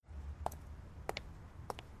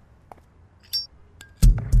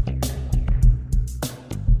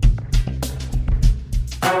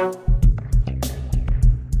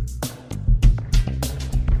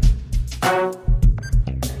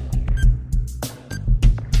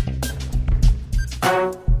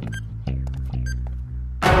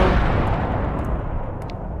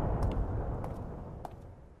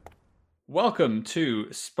Welcome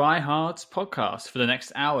to Spy Hard's podcast. For the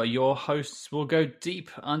next hour, your hosts will go deep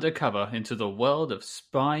undercover into the world of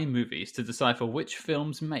spy movies to decipher which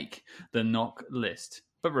films make the knock list.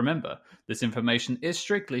 But remember, this information is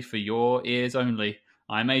strictly for your ears only.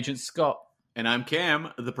 I'm Agent Scott. And I'm Cam,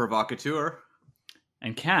 the provocateur.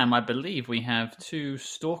 And Cam, I believe we have two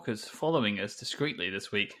stalkers following us discreetly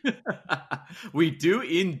this week. We do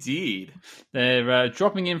indeed. They're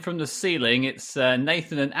dropping in from the ceiling. It's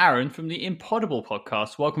Nathan and Aaron from the Impodible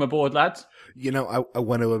podcast. Welcome aboard, lads. You know, I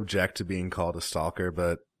want to object to being called a stalker,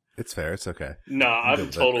 but it's fair. It's okay. No, I'm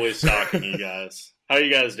totally stalking you guys. How are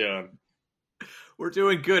you guys doing? We're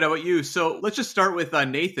doing good. How about you? So let's just start with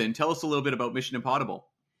Nathan. Tell us a little bit about Mission Impossible.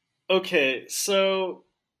 Okay, so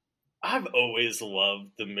I've always loved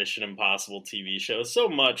the Mission Impossible TV show so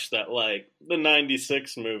much that, like, the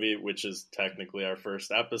 96 movie, which is technically our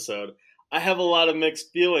first episode, I have a lot of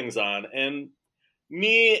mixed feelings on. And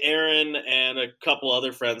me, Aaron, and a couple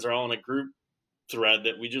other friends are all in a group thread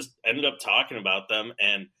that we just ended up talking about them.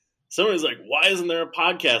 And somebody's like, why isn't there a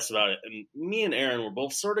podcast about it? And me and Aaron were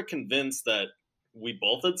both sort of convinced that we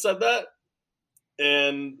both had said that.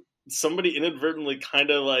 And somebody inadvertently kind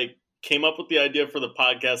of, like, came up with the idea for the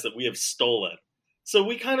podcast that we have stolen. So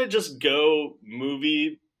we kind of just go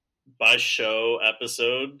movie by show,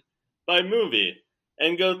 episode by movie,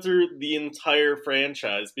 and go through the entire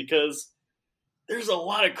franchise because there's a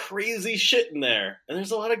lot of crazy shit in there, and there's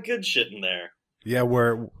a lot of good shit in there. Yeah,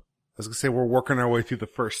 we're working our way through the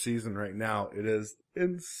first season right now. It is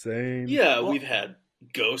insane. Yeah, we've had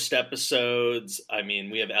ghost episodes. I mean,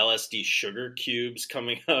 we have LSD sugar cubes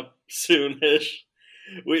coming up soonish.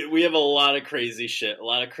 We have a lot of crazy shit, a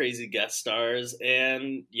lot of crazy guest stars,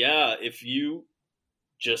 and yeah, if you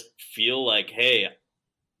just feel like, hey,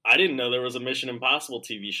 I didn't know there was a Mission Impossible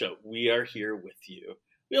TV show, we are here with you.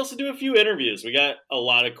 We also do a few interviews. We got a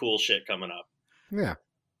lot of cool shit coming up. Yeah.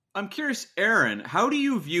 I'm curious, Aaron, how do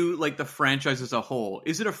you view like the franchise as a whole?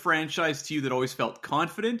 Is it a franchise to you that always felt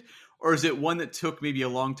confident, or is it one that took maybe a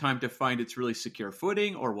long time to find its really secure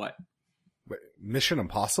footing, or what? Mission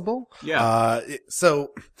Impossible? Yeah.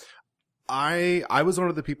 So I was one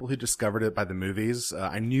of the people who discovered it by the movies.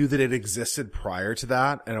 I knew that it existed prior to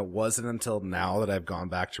that, and it wasn't until now that I've gone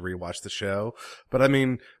back to rewatch the show. But I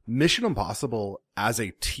mean, Mission Impossible as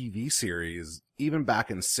a TV series, even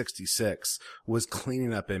back in '66, was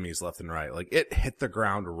cleaning up Emmys left and right. Like, it hit the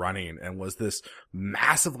ground running and was this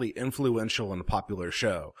massively influential and popular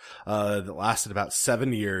show that lasted about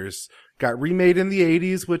 7 years. Got remade in the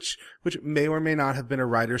 80s, which may or may not have been a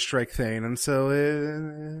writer's strike thing. And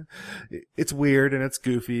so it's weird and it's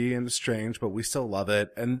goofy and strange, but we still love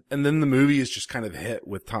it. And then the movie is just kind of hit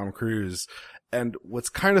with Tom Cruise. And what's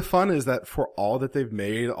kind of fun is that for all that they've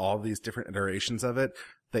made, all these different iterations of it,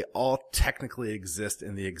 they all technically exist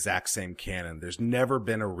in the exact same canon. There's never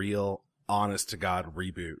been a real honest to God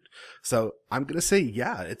reboot. So I'm going to say,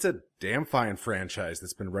 yeah, it's a damn fine franchise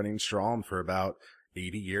that's been running strong for about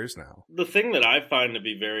 80 years now. The thing that I find to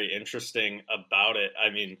be very interesting about it, I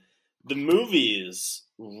mean, the movies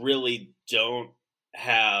really don't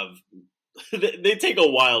have, they take a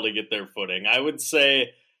while to get their footing. I would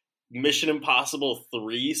say Mission Impossible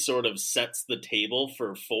 3 sort of sets the table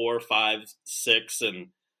for 4, 5, 6, and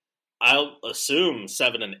I'll assume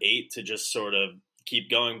 7 and 8 to just sort of keep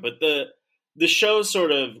going. But the show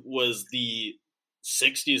sort of was the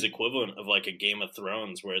 60s equivalent of like a Game of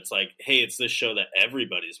Thrones, where it's like, hey, it's this show that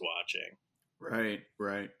everybody's watching.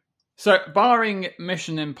 Right. So, barring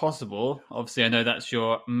Mission Impossible, obviously I know that's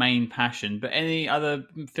your main passion, but any other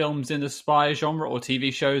films in the spy genre or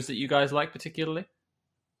TV shows that you guys like particularly?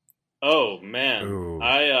 Oh man, Ooh.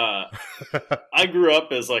 I grew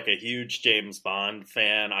up as like a huge James Bond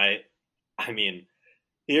fan. I mean,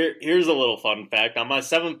 Here's a little fun fact. On my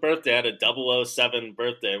 7th birthday, I had a 007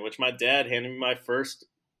 birthday, in which my dad handed me my first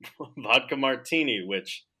vodka martini,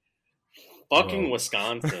 which fucking Whoa.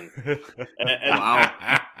 Wisconsin. and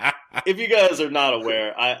Wow. if you guys are not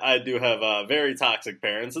aware, I do have very toxic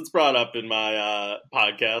parents. It's brought up in my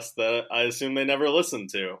podcast that I assume they never listen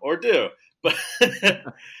to or do. But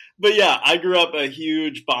But yeah, I grew up a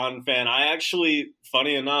huge Bond fan. I actually,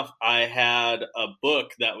 funny enough, I had a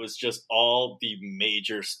book that was just all the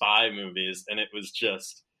major spy movies, and it was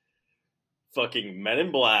just fucking Men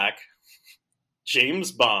in Black,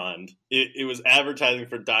 James Bond. It was advertising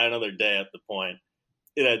for Die Another Day at the point.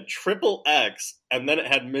 It had Triple X, and then it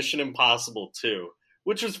had Mission Impossible 2,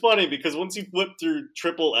 which was funny because once you flip through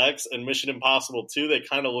Triple X and Mission Impossible 2, they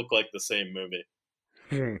kind of look like the same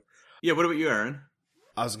movie. Yeah, what about you, Aaron?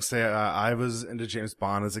 I was going to say, I was into James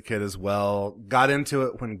Bond as a kid as well. Got into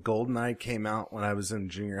it when GoldenEye came out when I was in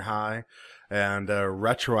junior high. and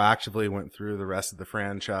retroactively went through the rest of the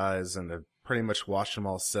franchise and have pretty much watched them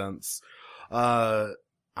all since. I'm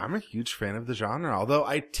a huge fan of the genre, although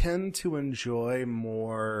I tend to enjoy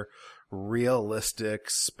more realistic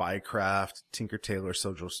spycraft, Tinker Tailor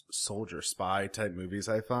Soldier Spy type movies,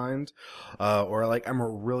 I find. Or like, I'm a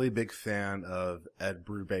really big fan of Ed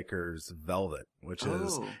Brubaker's Velvet, which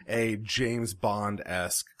is a James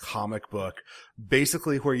Bond-esque comic book,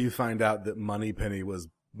 basically where you find out that Moneypenny was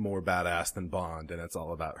more badass than Bond, and it's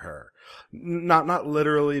all about her. Not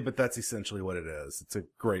literally, but that's essentially what it is. It's a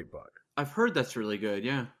great book. I've heard that's really good.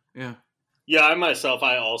 Yeah. Yeah,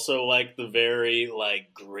 I also like the very,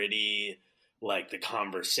 like, gritty, like, The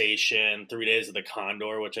Conversation, 3 Days of the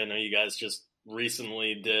Condor, which I know you guys just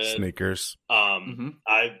recently did. Sneakers. One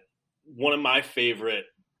of my favorite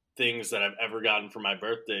things that I've ever gotten for my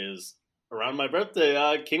birthday is, around my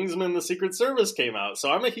birthday, Kingsman: The Secret Service came out.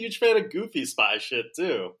 So I'm a huge fan of goofy spy shit,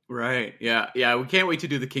 too. Right, yeah. We can't wait to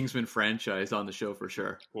do the Kingsman franchise on the show for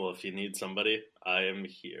sure. Well, if you need somebody, I am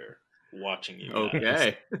here. Watching you.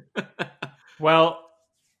 Okay. Well,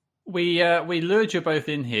 we lured you both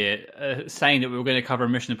in here saying that we were going to cover a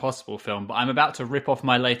Mission Impossible film, but I'm about to rip off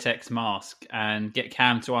my latex mask and get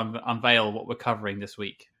Cam to unveil what we're covering this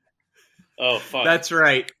week. Oh, fuck. That's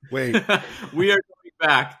right. Wait. We are going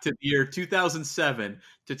back to the year 2007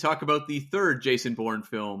 to talk about the third Jason Bourne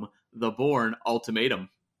film, The Bourne Ultimatum.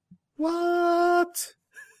 What?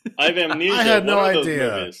 I have amnesia. I had no What are those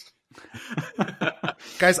idea. movies?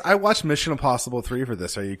 Guys, I watched Mission Impossible 3 for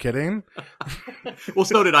this. Are you kidding? Well,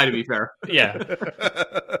 so did I, to be fair. Yeah.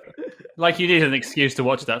 Like you need an excuse to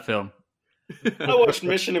watch that film. I watched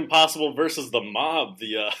Mission Impossible versus the Mob,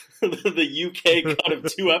 the UK cut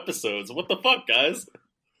of 2 episodes. What the fuck, guys?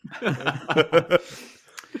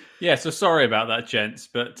 Yeah, so sorry about that, gents,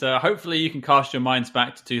 but hopefully you can cast your minds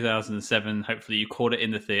back to 2007. Hopefully you caught it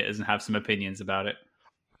in the theaters and have some opinions about it.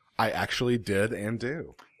 I actually did and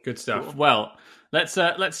do. Good stuff. Cool. Well, let's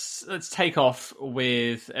take off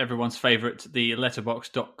with everyone's favorite, the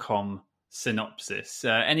Letterboxd.com synopsis.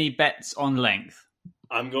 Any bets on length?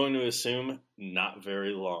 I'm going to assume not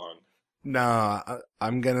very long. Nah,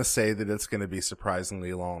 I'm going to say that it's going to be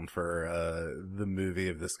surprisingly long for the movie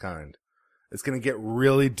of this kind. It's going to get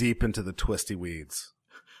really deep into the twisty weeds.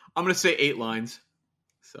 I'm going to say 8 lines.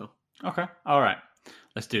 So okay. All right.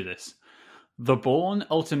 Let's do this. The Bourne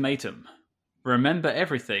Ultimatum. Remember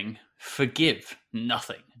everything, forgive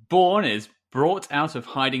nothing. Bourne is brought out of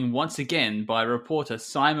hiding once again by reporter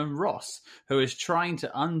Simon Ross, who is trying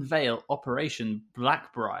to unveil Operation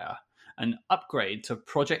Blackbriar, an upgrade to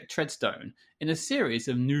Project Treadstone, in a series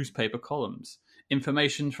of newspaper columns.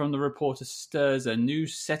 Information from the reporter stirs a new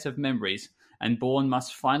set of memories, and Bourne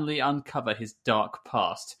must finally uncover his dark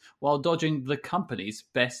past, while dodging the company's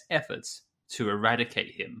best efforts to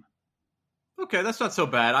eradicate him. Okay, that's not so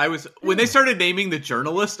bad. When they started naming the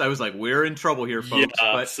journalist, I was like, we're in trouble here, folks.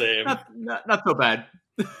 Yeah, but same. Not so bad.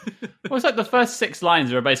 Well, it's like the first 6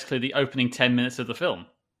 lines are basically the opening 10 minutes of the film.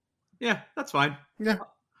 Yeah, that's fine. Yeah.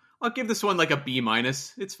 I'll give this one like a B-.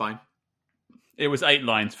 It's fine. It was 8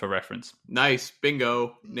 lines for reference. Nice.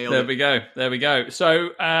 Bingo. Nailed There it. we go. So,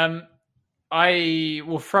 I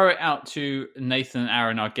will throw it out to Nathan and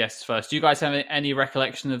Aaron, our guests, first. Do you guys have any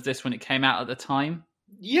recollection of this when it came out at the time?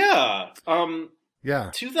 Yeah.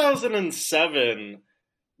 Yeah. 2007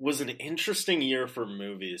 was an interesting year for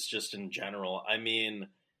movies, just in general. I mean,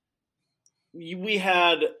 we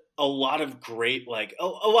had a lot of great, like, a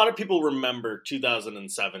lot of people remember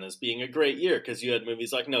 2007 as being a great year because you had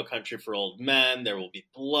movies like No Country for Old Men, There Will Be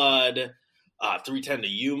Blood, 3:10 to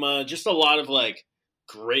Yuma, just a lot of, like,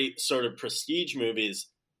 great sort of prestige movies.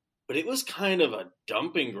 But it was kind of a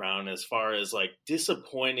dumping ground as far as, like,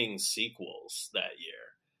 disappointing sequels that year.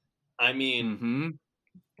 I mean,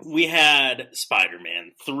 we had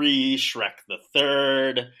Spider-Man 3, Shrek the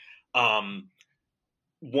Third,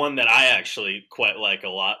 one that I actually quite like a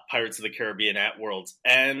lot, Pirates of the Caribbean at World's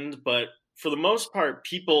End. But for the most part,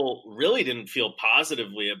 people really didn't feel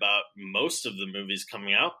positively about most of the movies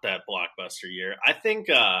coming out that blockbuster year. I think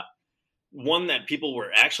one that people were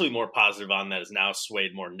actually more positive on that is now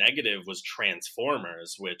swayed more negative was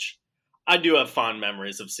Transformers, which I do have fond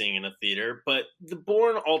memories of seeing in a theater. But The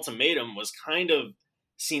Bourne Ultimatum was kind of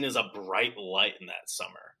seen as a bright light in that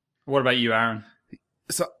summer. What about you, Aaron?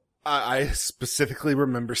 So I specifically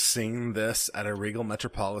remember seeing this at a Regal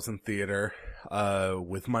Metropolitan Theater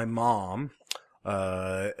with my mom.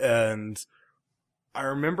 And I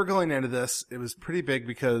remember going into this, it was pretty big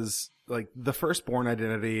because, like, the first Bourne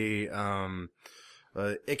Identity,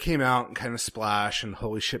 it came out and kind of splash, and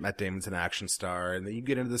holy shit, Matt Damon's an action star. And then you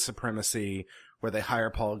get into the Supremacy, where they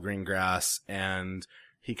hire Paul Greengrass, and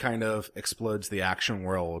he kind of explodes the action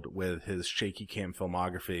world with his shaky cam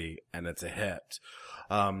filmography, and it's a hit.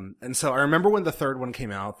 And so I remember when the third one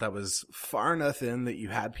came out, that was far enough in that you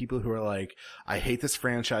had people who were like, I hate this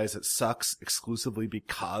franchise. It sucks exclusively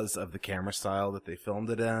because of the camera style that they filmed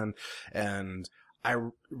it in. And I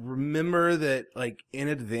remember that, like, in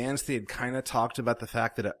advance, they had kind of talked about the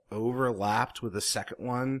fact that it overlapped with the second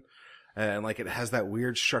one. And, like, it has that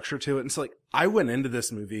weird structure to it. And so, like, I went into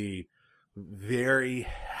this movie very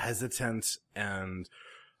hesitant and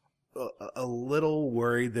a little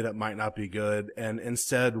worried that it might not be good, and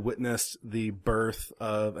instead witnessed the birth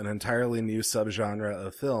of an entirely new subgenre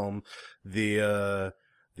of film, the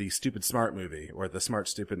stupid smart movie, or the smart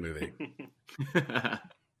stupid movie.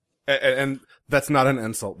 and that's not an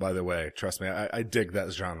insult, by the way. Trust me, I dig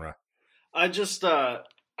that genre. I just I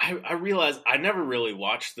realized I never really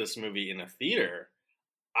watched this movie in a theater.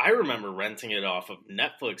 I remember renting it off of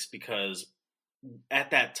Netflix because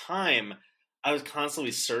at that time I was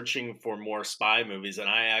constantly searching for more spy movies, and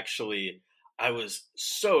I was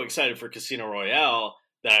so excited for Casino Royale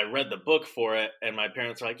that I read the book for it, and my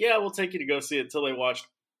parents were like, yeah, we'll take you to go see it, till they watched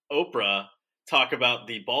Oprah talk about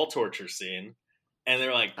the ball torture scene. And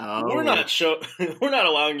they're like, we're not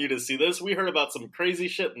allowing you to see this. We heard about some crazy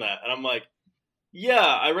shit in that. And I'm like, yeah,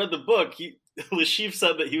 I read the book. Lashif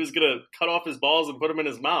said that he was going to cut off his balls and put them in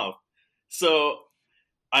his mouth. So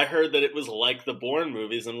I heard that it was like the Bourne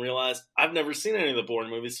movies and realized I've never seen any of the Bourne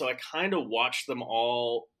movies. So I kind of watched them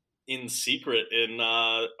all in secret in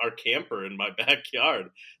our camper in my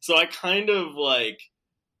backyard. So I kind of like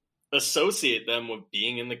associate them with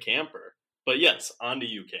being in the camper. But yes, on to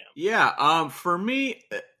you, Cam. Yeah, for me,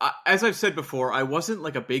 as I've said before, I wasn't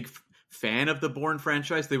like a big fan of the Bourne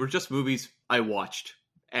franchise. They were just movies I watched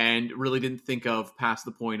and really didn't think of past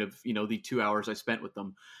the point of, the 2 hours I spent with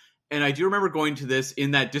them. And I do remember going to this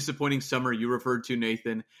in that disappointing summer you referred to,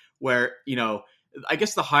 Nathan, where, I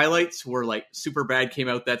guess the highlights were like Superbad came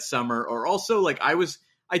out that summer, or also like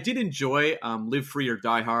I did enjoy Live Free or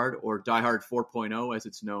Die Hard, or Die Hard 4.0 as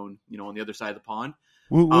it's known, on the other side of the pond.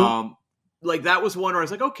 Woo-woo. Like that was one where I was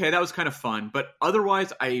like, okay, that was kind of fun. But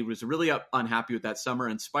otherwise, I was really unhappy with that summer.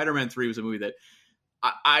 And Spider-Man 3 was a movie that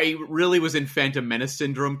I really was in Phantom Menace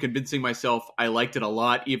syndrome, convincing myself I liked it a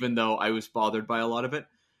lot, even though I was bothered by a lot of it.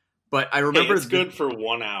 But I remember it's good for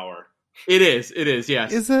 1 hour. It is,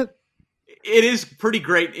 yes. Is it? It is pretty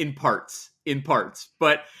great in parts.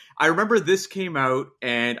 But I remember this came out,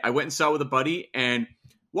 and I went and saw it with a buddy, and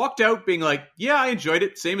walked out being like, yeah, I enjoyed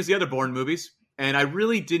it, same as the other Bourne movies. And I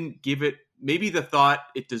really didn't give it maybe the thought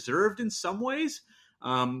it deserved in some ways.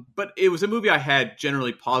 But it was a movie I had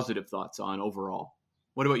generally positive thoughts on overall.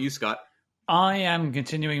 What about you, Scott? I am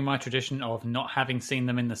continuing my tradition of not having seen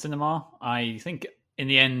them in the cinema. I think in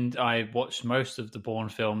the end, I watched most of the Bourne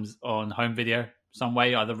films on home video some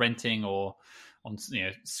way, either renting or on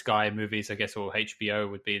Sky Movies, I guess, or HBO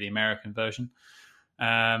would be the American version.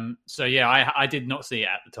 So yeah, I did not see it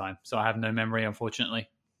at the time, so I have no memory, unfortunately.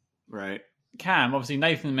 Right. Cam, obviously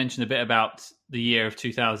Nathan mentioned a bit about the year of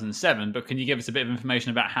 2007, but can you give us a bit of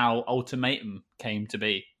information about how Ultimatum came to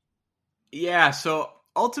be? Yeah, so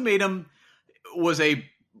Ultimatum was a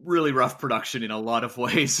really rough production in a lot of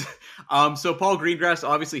ways. So Paul Greengrass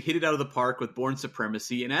obviously hit it out of the park with Bourne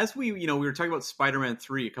Supremacy. And as we were talking about Spider-Man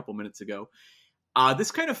 3 a couple minutes ago,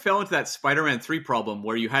 this kind of fell into that Spider-Man 3 problem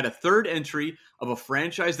where you had a third entry of a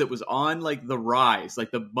franchise that was on like the rise,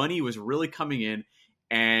 like the money was really coming in.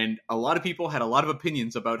 And a lot of people had a lot of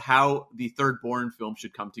opinions about how the third Bourne film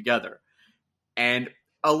should come together. And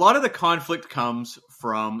a lot of the conflict comes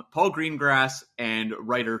from Paul Greengrass and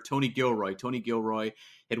writer Tony Gilroy. Tony Gilroy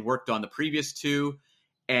had worked on the previous two,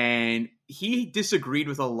 and he disagreed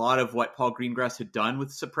with a lot of what Paul Greengrass had done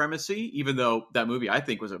with Supremacy, even though that movie I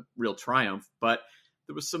think was a real triumph. But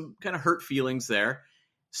there was some kind of hurt feelings there.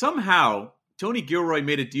 Somehow, Tony Gilroy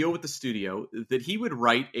made a deal with the studio that he would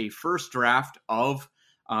write a first draft of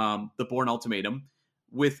the Bourne Ultimatum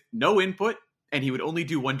with no input, and he would only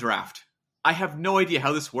do one draft. I have no idea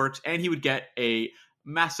how this works, and he would get a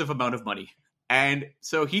massive amount of money. And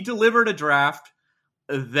so he delivered a draft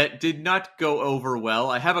that did not go over well.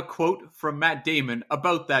 I have a quote from Matt Damon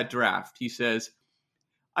about that draft. He says,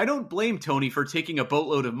 "I don't blame Tony for taking a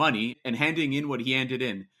boatload of money and handing in what he handed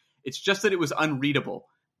in. It's just that it was unreadable.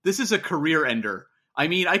 This is a career ender. I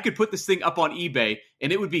mean, I could put this thing up on eBay,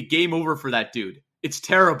 and it would be game over for that dude. It's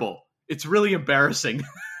terrible. It's really embarrassing."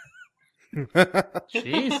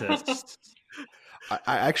 Jesus. I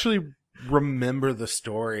actually remember the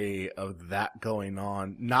story of that going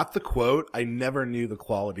on. Not the quote. I never knew the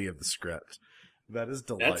quality of the script. That is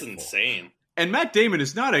delightful. That's insane. And Matt Damon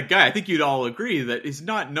is not a guy, I think you'd all agree, that is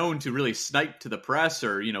not known to really snipe to the press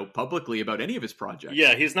or, publicly about any of his projects.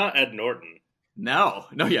 Yeah, he's not Ed Norton. No,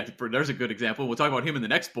 yeah, there's a good example. We'll talk about him in the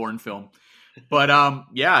next Bourne film. But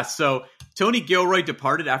so Tony Gilroy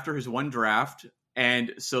departed after his one draft,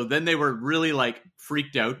 and so then they were really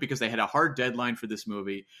freaked out because they had a hard deadline for this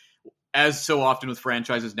movie. As so often with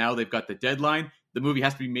franchises now, they've got the deadline. The movie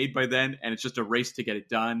has to be made by then, and it's just a race to get it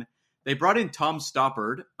done. They brought in Tom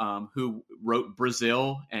Stoppard, who wrote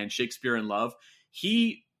Brazil and Shakespeare in Love.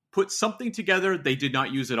 He put something together. They did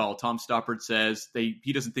not use it all. Tom Stoppard says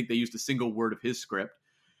he doesn't think they used a single word of his script.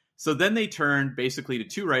 So then they turned basically to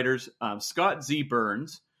two writers, Scott Z.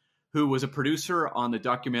 Burns, who was a producer on the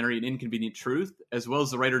documentary An Inconvenient Truth, as well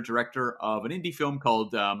as the writer-director of an indie film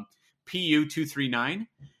called PU 239.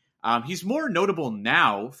 He's more notable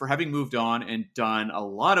now for having moved on and done a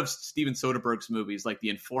lot of Steven Soderbergh's movies like The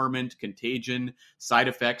Informant, Contagion, Side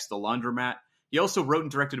Effects, The Laundromat. He also wrote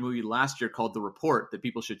and directed a movie last year called The Report that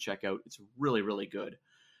people should check out. It's really, really good.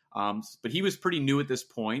 But he was pretty new at this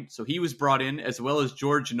point, so he was brought in, as well as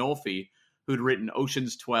George Nolfi, who'd written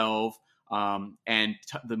Ocean's 12 and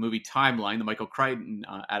the movie Timeline, the Michael Crichton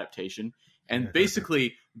adaptation. And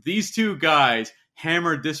basically, these two guys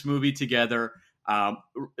hammered this movie together at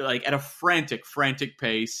a frantic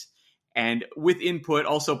pace. And with input,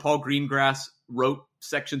 also Paul Greengrass wrote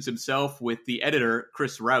sections himself with the editor,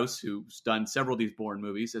 Chris Rouse, who's done several of these Bourne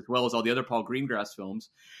movies, as well as all the other Paul Greengrass films.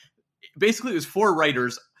 Basically, it was four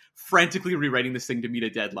writers frantically rewriting this thing to meet a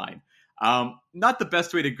deadline. Not the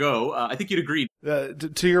best way to go. I think you'd agree.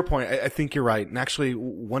 To your point, I think you're right. And actually,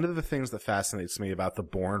 one of the things that fascinates me about the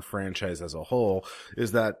Bourne franchise as a whole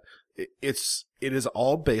is that it is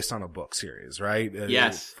all based on a book series, right?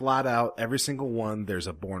 Yes. Flat out, every single one, there's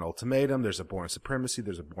a Bourne Ultimatum, there's a Bourne Supremacy,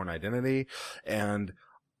 there's a Bourne Identity, and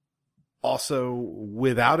also,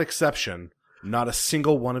 without exception, not a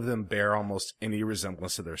single one of them bear almost any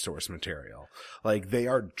resemblance to their source material. They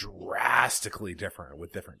are drastically different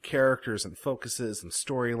with different characters and focuses and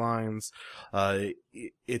storylines.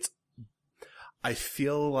 I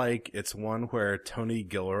feel like it's one where Tony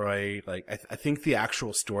Gilroy, I think the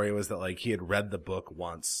actual story was that he had read the book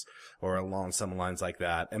once or along some lines like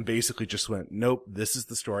that and basically just went, nope, this is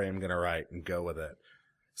the story I'm going to write and go with it.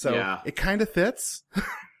 So It kind of fits.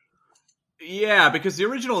 Yeah, because the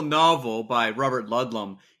original novel by Robert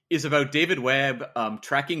Ludlum is about David Webb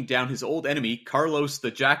tracking down his old enemy, Carlos the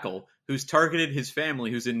Jackal, who's targeted his family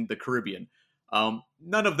who's in the Caribbean.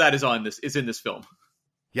 None of that is in this film.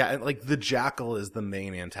 Yeah, and the Jackal is the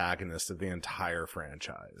main antagonist of the entire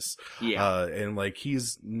franchise. Yeah. And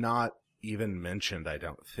he's not even mentioned, I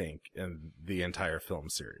don't think, in the entire film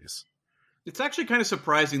series. It's actually kind of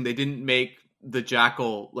surprising they didn't make the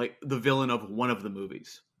Jackal the villain of one of the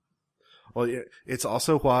movies. Well, it's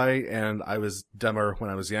also why, and I was dumber when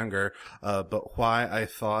I was younger, but why I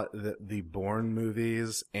thought that the Bourne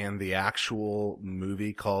movies and the actual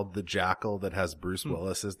movie called The Jackal that has Bruce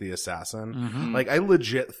Willis as the assassin, I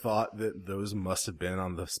legit thought that those must have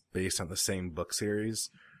been based on the same book series.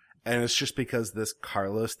 And it's just because this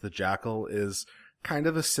Carlos the Jackal is kind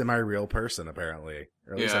of a semi-real person, apparently.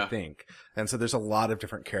 Or at least I think. And so there's a lot of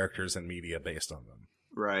different characters and media based on them.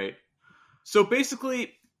 Right. So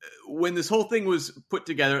basically, when this whole thing was put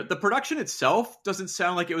together, the production itself doesn't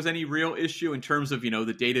sound like it was any real issue in terms of,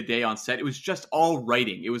 the day-to-day on set. It was just all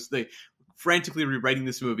writing. It was frantically rewriting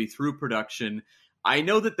this movie through production. I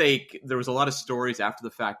know that there was a lot of stories after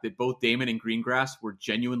the fact that both Damon and Greengrass were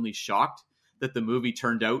genuinely shocked that the movie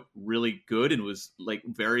turned out really good and was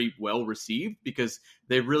very well received because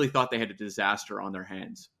they really thought they had a disaster on their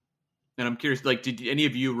hands. And I'm curious, did any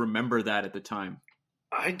of you remember that at the time?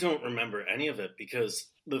 I don't remember any of it because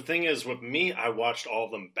the thing is with me, I watched all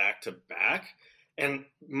of them back to back. And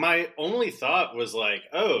my only thought was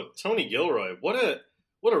oh, Tony Gilroy, what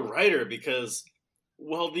a writer, because,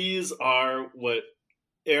 these are what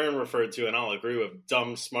Aaron referred to, and I'll agree with,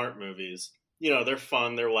 dumb, smart movies. They're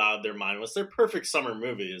fun, they're loud, they're mindless. They're perfect summer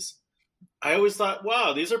movies. I always thought,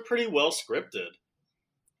 wow, these are pretty well scripted.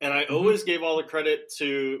 And I always gave all the credit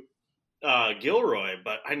to Gilroy,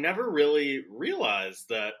 but I never really realized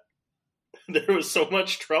that there was so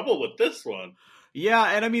much trouble with this one. Yeah,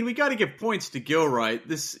 and I mean, we got to give points to Gilroy.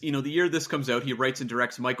 This, the year this comes out, he writes and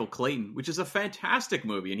directs Michael Clayton, which is a fantastic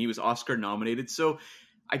movie, and he was Oscar nominated. So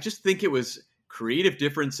I just think it was creative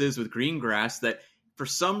differences with Greengrass that, for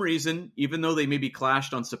some reason, even though they maybe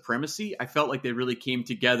clashed on Supremacy, I felt like they really came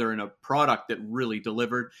together in a product that really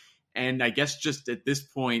delivered. And I guess just at this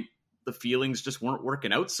point, the feelings just weren't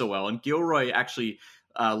working out so well. And Gilroy actually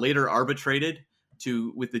later arbitrated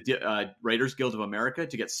with the Writers Guild of America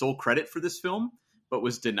to get sole credit for this film, but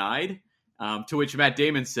was denied. To which Matt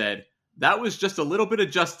Damon said, "That was just a little bit of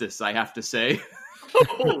justice, I have to say."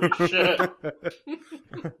 Holy shit.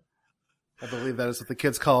 I believe that is what the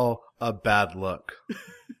kids call a bad look.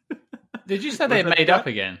 Did you say they made up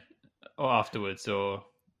again, or afterwards, or?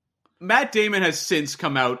 Matt Damon has since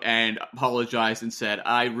come out and apologized and said,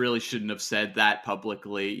 "I really shouldn't have said that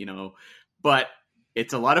publicly, but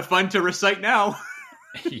it's a lot of fun to recite now."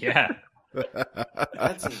 Yeah.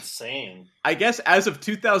 That's insane. I guess as of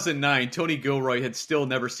 2009, Tony Gilroy had still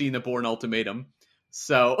never seen The Bourne Ultimatum.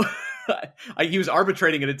 So he was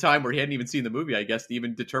arbitrating at a time where he hadn't even seen the movie, I guess, to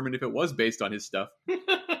even determine if it was based on his stuff.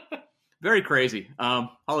 Very crazy.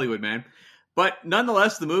 Hollywood, man. But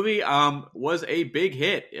nonetheless, the movie was a big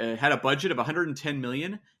hit. It had a budget of $110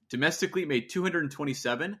 million. Domestically, it made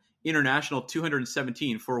 $227, international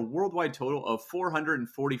 $217, for a worldwide total of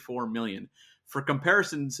 $444 million. For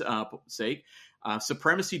comparison's sake,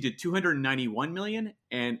 Supremacy did $291 million,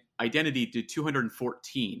 and Identity did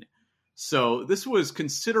 $214. So this was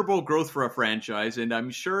considerable growth for a franchise, and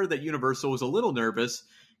I'm sure that Universal was a little nervous,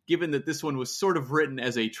 given that this one was sort of written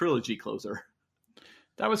as a trilogy closer.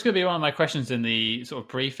 That was going to be one of my questions in the sort of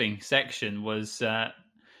briefing section was,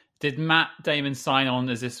 did Matt Damon sign on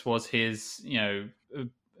as this was his,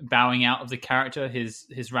 bowing out of the character,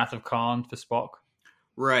 his Wrath of Khan for Spock?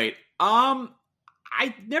 Right.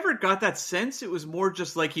 I never got that sense. It was more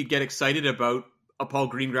just like he'd get excited about a Paul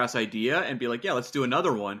Greengrass idea and be like, yeah, let's do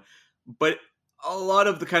another one. But a lot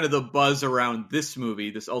of the kind of the buzz around this movie,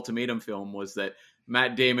 this Ultimatum film, was that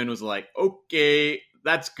Matt Damon was like, okay,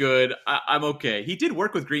 that's good. I'm okay. He did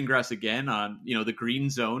work with Greengrass again on, the Green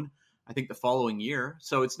Zone, I think the following year.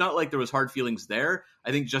 So it's not like there was hard feelings there.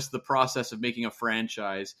 I think just the process of making a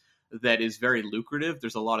franchise that is very lucrative,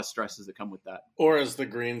 there's a lot of stresses that come with that. Or as the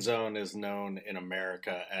Green Zone is known in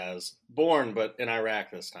America as Bourne, but in Iraq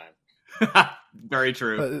this time. Very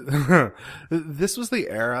true. This was the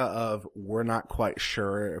era of we're not quite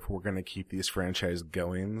sure if we're going to keep these franchise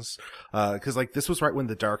goings. Cause this was right when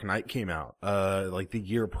The Dark Knight came out, the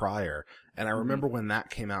year prior. And I remember when that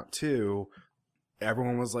came out too,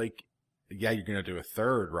 everyone was like, yeah, you're going to do a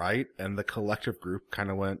third, right? And the collective group kind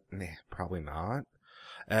of went, nah, probably not.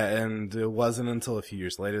 And it wasn't until a few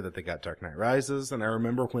years later that they got Dark Knight Rises. And I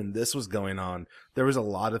remember when this was going on, there was a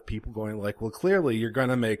lot of people going like, well, clearly you're going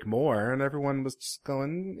to make more. And everyone was just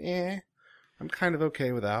going, I'm kind of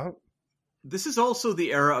okay without. This is also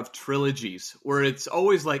the era of trilogies, where it's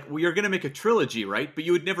always like, well, you're going to make a trilogy, right? But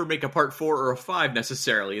you would never make a part 4 or a 5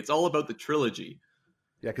 necessarily. It's all about the trilogy.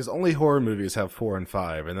 Yeah, because only horror movies have 4 and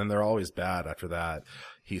 5, and then they're always bad after that,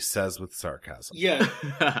 he says with sarcasm. Yeah,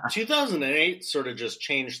 2008 sort of just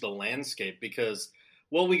changed the landscape because,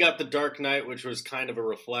 we got The Dark Knight, which was kind of a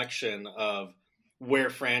reflection of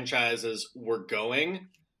where franchises were going.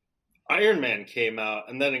 Iron Man came out,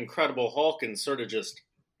 and then Incredible Hulk, and sort of just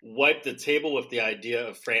wiped the table with the idea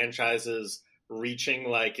of franchises reaching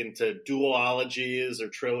into duologies or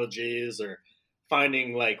trilogies or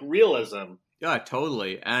finding realism. Yeah,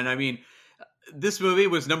 totally. And I mean, this movie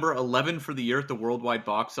was number 11 for the year at the worldwide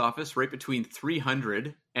box office, right between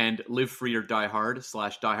 300 and Live Free or Die Hard /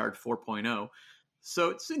 Die Hard 4.0. So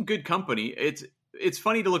it's in good company. It's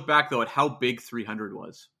funny to look back, though, at how big 300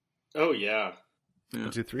 was. Oh, yeah.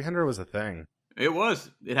 Dude, 300 was a thing. It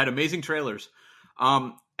was. It had amazing trailers.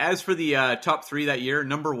 As for the top 3 that year,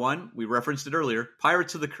 number 1, we referenced it earlier,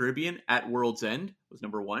 Pirates of the Caribbean at World's End was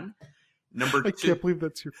number 1. Number 2. I can't believe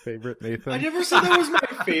that's your favorite, Nathan. I never said that was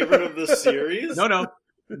my favorite of the series.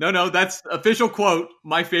 No, that's official quote,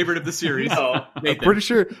 my favorite of the series. No. I'm pretty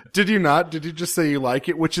sure. Did you not? Did you just say you like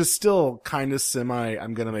it? Which is still kind of semi,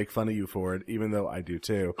 I'm going to make fun of you for it, even though I do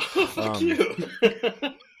too. Fuck you.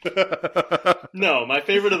 No, my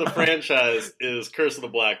favorite of the franchise is Curse of the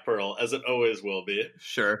Black Pearl, as it always will be.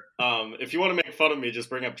 Sure. If you want to make fun of me, just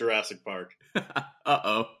bring up Jurassic Park.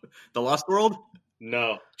 Uh-oh. The Lost World?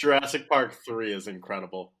 No. Jurassic Park 3 is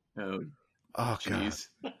incredible. Oh, jeez.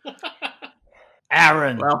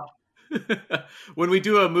 Aaron. Well, when we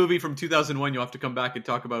do a movie from 2001, you'll have to come back and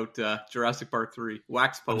talk about Jurassic Park 3.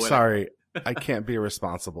 Wax poetic. I'm sorry. I can't be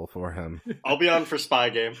responsible for him. I'll be on for Spy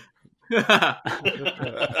Game.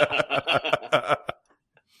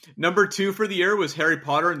 Number 2 for the year was Harry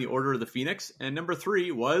Potter and the Order of the Phoenix. And number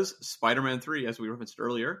 3 was Spider-Man 3, as we referenced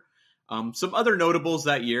earlier. Some other notables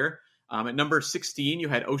that year. At number 16, you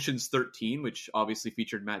had Ocean's 13, which obviously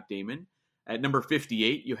featured Matt Damon. At number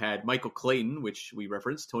 58, you had Michael Clayton, which we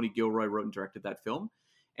referenced. Tony Gilroy wrote and directed that film.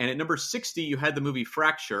 And at number 60, you had the movie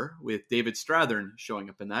Fracture with David Strathairn showing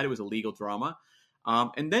up in that. It was a legal drama.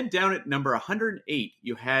 And then down at number 108,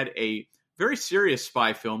 you had a very serious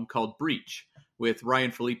spy film called Breach with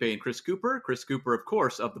Ryan Felipe and Chris Cooper. Chris Cooper, of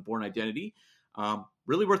course, of The Bourne Identity.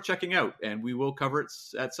 Really worth checking out, and we will cover it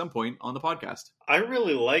at some point on the podcast. I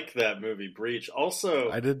really like that movie, Breach.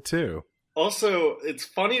 Also, I did too. Also, it's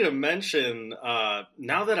funny to mention,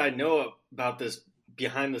 now that I know about this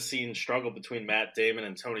behind-the-scenes struggle between Matt Damon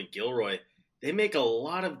and Tony Gilroy, they make a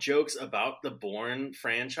lot of jokes about the Bourne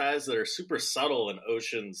franchise that are super subtle in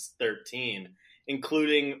Ocean's 13,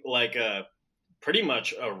 including like pretty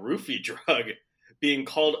much a roofie drug being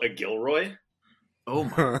called a Gilroy. Oh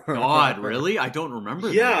my God, really? I don't remember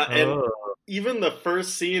that. Yeah, and even the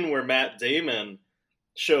first scene where Matt Damon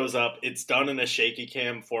shows up, it's done in a shaky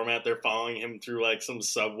cam format. They're following him through like some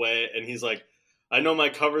subway, and he's like, I know my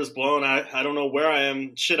cover's blown. I don't know where I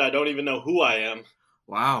am. Shit, I don't even know who I am.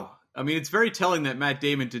 Wow. I mean, it's very telling that Matt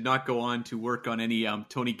Damon did not go on to work on any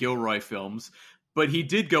Tony Gilroy films, but he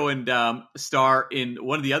did go and star in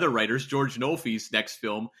one of the other writers, George Nolfi's next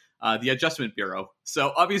film, The Adjustment Bureau.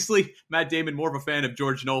 So obviously, Matt Damon more of a fan of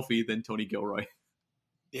George Nolfi than Tony Gilroy.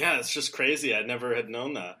 Yeah, it's just crazy. I never had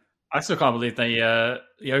known that. I still can't believe the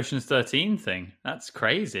Ocean's 13 thing. That's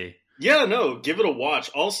crazy. Yeah, no, give it a watch.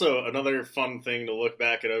 Also, another fun thing to look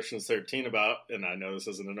back at Ocean's 13 about, and I know this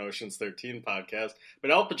isn't an Ocean's 13 podcast, but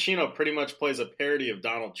Al Pacino pretty much plays a parody of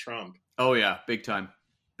Donald Trump. Oh yeah, big time.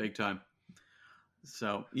 Big time.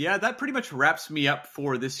 So, yeah, that pretty much wraps me up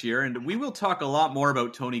for this year, and we will talk a lot more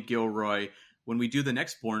about Tony Gilroy when we do the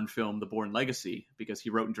next Bourne film, The Bourne Legacy, because he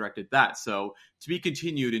wrote and directed that. So, to be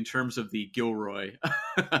continued in terms of the Gilroy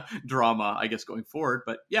drama, I guess, going forward.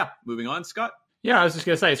 But yeah, moving on, Scott. Yeah, I was just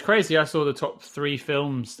going to say, it's crazy. I saw the top 3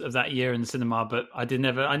 films of that year in the cinema, but I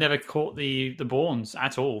never caught the Bournes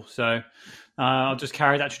at all. So I'll just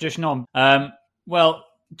carry that tradition on. Well,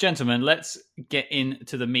 gentlemen, let's get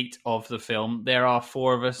into the meat of the film. There are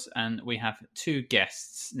 4 of us, and we have 2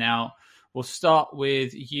 guests. Now, we'll start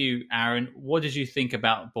with you, Aaron. What did you think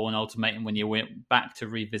about Bourne Ultimatum when you went back to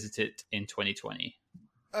revisit it in 2020?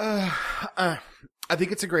 I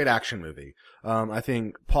think it's a great action movie. I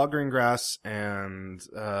think Paul Greengrass and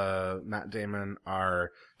Matt Damon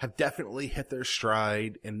have definitely hit their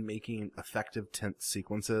stride in making effective tense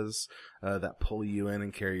sequences that pull you in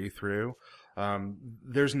and carry you through.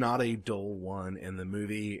 There's not a dull one in the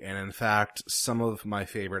movie, and in fact, some of my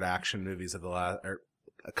favorite action movies of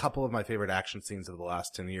a couple of my favorite action scenes of the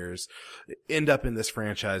last 10 years end up in this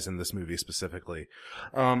franchise, in this movie specifically.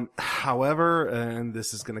 However, and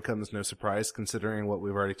this is going to come as no surprise considering what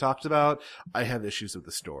we've already talked about, I have issues with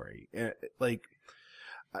the story.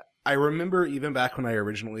 I remember even back when I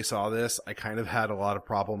originally saw this, I kind of had a lot of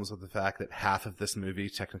problems with the fact that half of this movie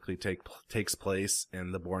technically takes place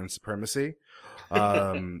in the Bourne Supremacy.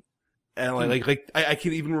 And I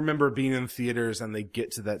can even remember being in theaters and they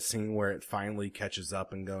get to that scene where it finally catches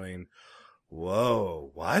up and going,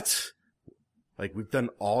 whoa, what? Like, we've done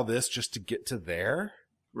all this just to get to there?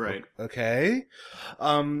 Right. Okay.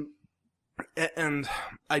 And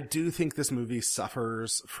I do think this movie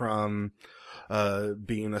suffers from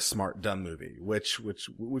being a smart, dumb movie, which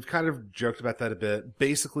we've kind of joked about that a bit.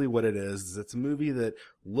 Basically what it is it's a movie that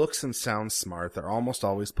looks and sounds smart. They're almost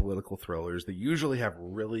always political thrillers. They usually have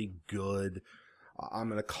really good, I'm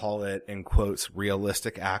going to call it, in quotes,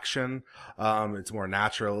 realistic action. It's more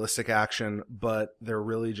naturalistic action, but they're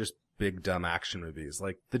really just big, dumb action movies.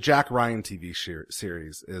 Like the Jack Ryan TV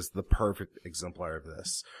series is the perfect exemplar of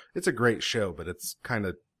this. It's a great show, but it's kind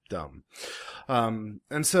of dumb.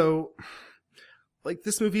 And so, like,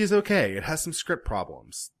 this movie is okay. It has some script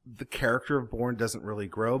problems. The character of Bourne doesn't really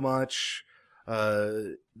grow much.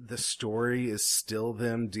 The story is still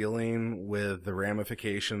them dealing with the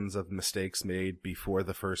ramifications of mistakes made before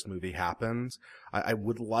the first movie happened. I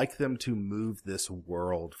would like them to move this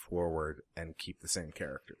world forward and keep the same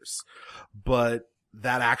characters. But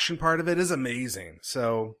that action part of it is amazing.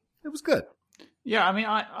 So it was good. Yeah, I mean,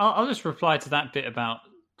 I'll just reply to that bit about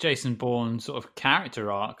Jason Bourne's sort of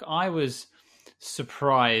character arc. I was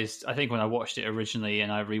surprised, I think, when I watched it originally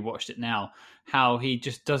and I rewatched it now, how he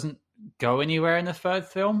just doesn't go anywhere in the third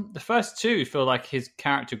film. The first 2 feel like his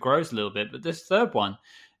character grows a little bit, but this third one,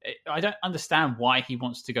 I don't understand why he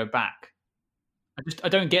wants to go back. I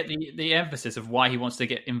don't get the emphasis of why he wants to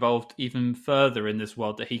get involved even further in this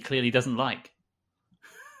world that he clearly doesn't like.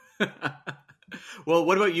 Well,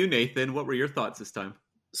 what about you, Nathan? What were your thoughts this time?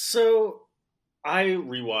 So, I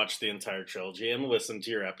rewatched the entire trilogy and listened to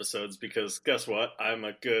your episodes because guess what? I'm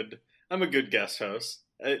a good guest host.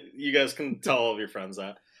 You guys can tell all of your friends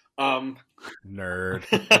that. Nerd.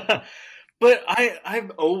 But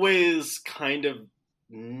I've always kind of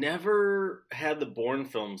never had the Bourne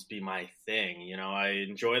films be my thing. You know, I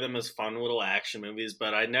enjoy them as fun little action movies,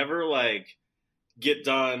 but I never get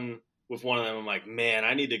done with one of them, I'm like, man,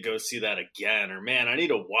 I need to go see that again, or man, I need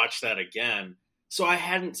to watch that again. So I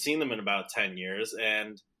hadn't seen them in about 10 years.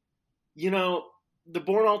 And, The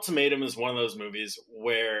Bourne Ultimatum is one of those movies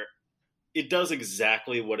where it does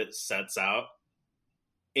exactly what it sets out,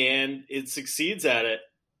 and it succeeds at it.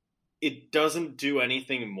 It doesn't do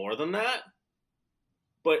anything more than that,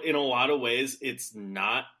 but in a lot of ways, it's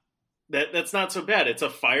not that's not so bad. It's a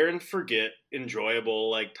fire and forget,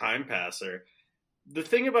 enjoyable time passer. The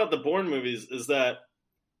thing about the Bourne movies is that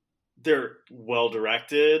they're well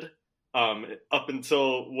directed. Up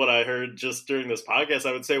until what I heard just during this podcast,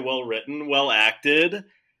 I would say well written, well acted,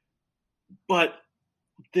 but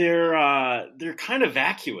they're kind of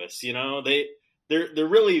vacuous. They're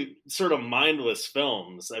really sort of mindless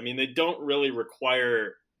films. I mean, they don't really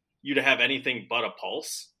require you to have anything but a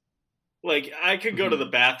pulse. I could go to the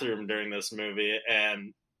bathroom during this movie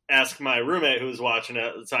and ask my roommate who was watching it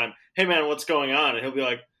at the time, "Hey man, what's going on?" And he'll be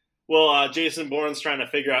like, "Well, Jason Bourne's trying to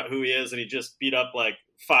figure out who he is, and he just beat up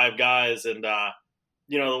 5 guys, and the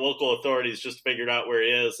local authorities just figured out where he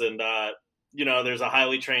is, and there's a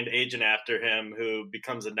highly trained agent after him who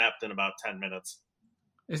becomes inept in about 10 minutes."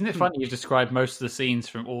 Isn't it funny you've described most of the scenes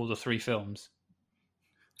from all the 3 films?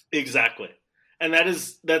 Exactly. And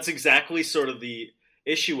that's exactly sort of the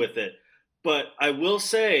issue with it. But I will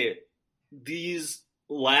say these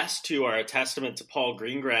last 2 are a testament to Paul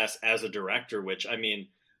Greengrass as a director, which, I mean,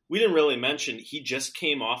 we didn't really mention, he just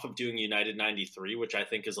came off of doing United 93, which I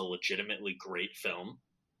think is a legitimately great film.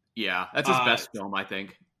 Yeah, that's his best film, I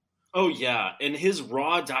think. Oh, yeah. And his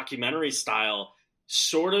raw documentary style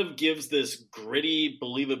sort of gives this gritty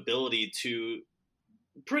believability to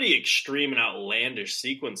pretty extreme and outlandish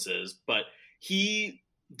sequences. But he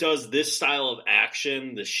does this style of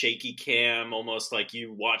action, the shaky cam, almost like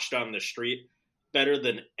you watched on the street, better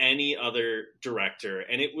than any other director.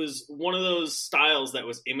 And it was one of those styles that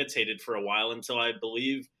was imitated for a while until I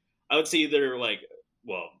would say either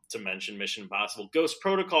to mention Mission Impossible, Ghost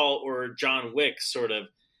Protocol or John Wick sort of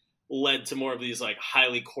led to more of these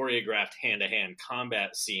highly choreographed hand-to-hand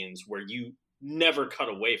combat scenes where you never cut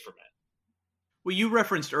away from it. Well, you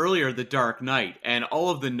referenced earlier The Dark Knight, and all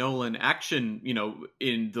of the Nolan action,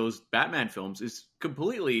 in those Batman films is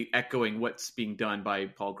completely echoing what's being done by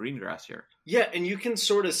Paul Greengrass here. Yeah, and you can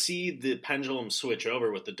sort of see the pendulum switch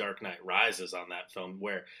over with The Dark Knight Rises on that film,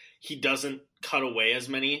 where he doesn't cut away as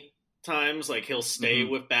many times. He'll stay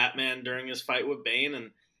with Batman during his fight with Bane. And,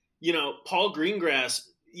 Paul Greengrass,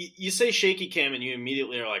 you say shaky cam and you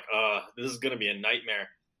immediately are like, this is going to be a nightmare.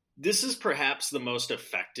 This is perhaps the most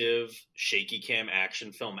effective shaky cam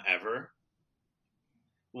action film ever.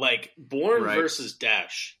 Bourne versus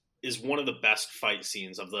Dash is one of the best fight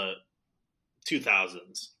scenes of the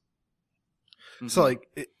 2000s. So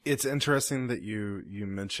it's interesting that you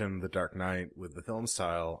mentioned The Dark Knight with the film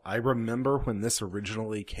style. I remember when this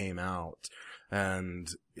originally came out, and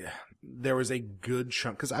there was a good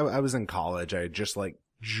chunk, because I was in college. I had just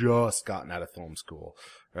gotten out of film school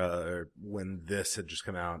when this had just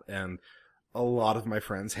come out, and a lot of my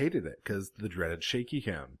friends hated it because the dreaded shaky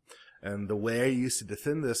cam. And the way I used to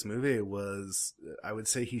defend this movie was, I would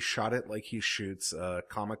say he shot it like he shoots a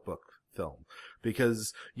comic book film,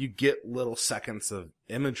 because you get little seconds of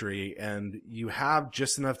imagery and you have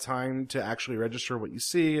just enough time to actually register what you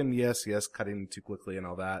see. And yes, cutting too quickly and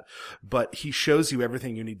all that, but he shows you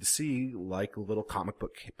everything you need to see, like a little comic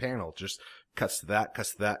book panel, just cuts to that,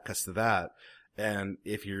 cuts to that, cuts to that. And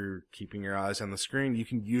if you're keeping your eyes on the screen, you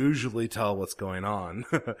can usually tell what's going on.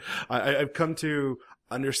 I've come to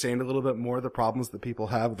understand a little bit more the problems that people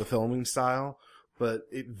have with the filming style, but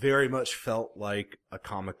it very much felt like a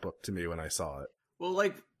comic book to me when I saw it. Well,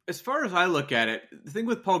 as far as I look at it, the thing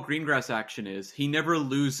with Paul Greengrass action is he never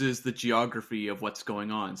loses the geography of what's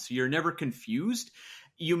going on. So you're never confused.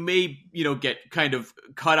 You may, get kind of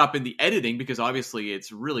caught up in the editing, because obviously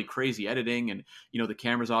it's really crazy editing, and, the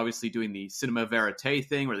camera's obviously doing the cinema verite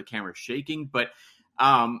thing where the camera's shaking, but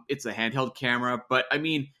it's a handheld camera. But I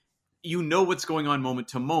mean, what's going on moment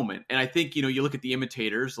to moment. And I think, you look at the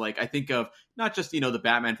imitators, I think of not just, the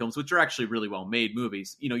Batman films, which are actually really well made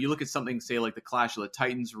movies. You look at something, say, like the Clash of the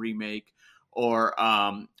Titans remake, or,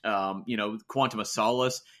 Quantum of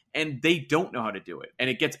Solace, and they don't know how to do it. And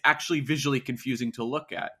it gets actually visually confusing to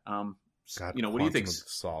look at. God, what do you think? Quantum of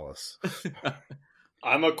Solace.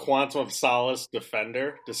 I'm a Quantum of Solace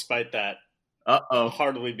defender, despite that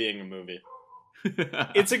hardly being a movie.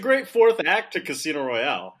 It's a great fourth act to Casino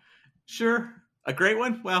Royale. Sure. A great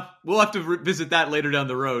one? Well, we'll have to visit that later down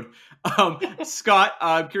the road. Scott,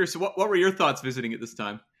 I'm curious, what were your thoughts visiting it this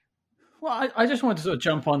time? Well, I just wanted to sort of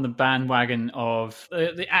jump on the bandwagon of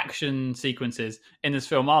the action sequences in this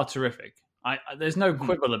film are terrific. There's no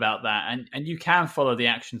quibble about that, and you can follow the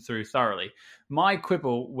action through thoroughly. My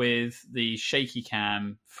quibble with the shaky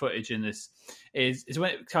cam footage in this is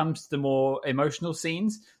when it comes to the more emotional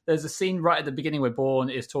scenes. There's a scene right at the beginning where Bourne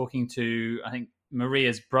is talking to, I think,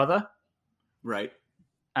 Maria's brother. Right.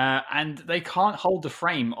 And they can't hold the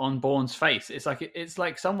frame on Bourne's face. It's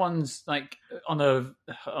like someone's like on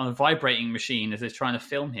a vibrating machine as they're trying to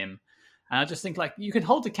film him. And I just think, like, you can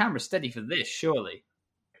hold the camera steady for this, surely.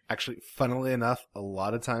 Actually, funnily enough, a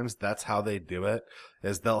lot of times that's how they do it,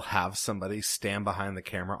 is they'll have somebody stand behind the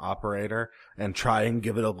camera operator and try and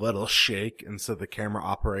give it a little shake, and so the camera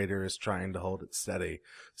operator is trying to hold it steady.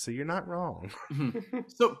 So you're not wrong.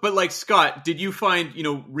 So, but like, Scott, did you find,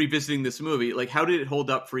 revisiting this movie, like, how did it hold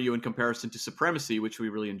up for you in comparison to Supremacy, which we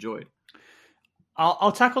really enjoyed?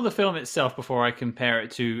 I'll tackle the film itself before I compare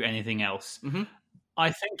it to anything else. Mm-hmm.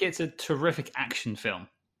 I think it's a terrific action film.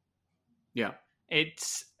 Yeah.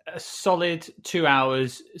 It's a solid 2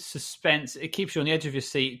 hours, suspense. It keeps you on the edge of your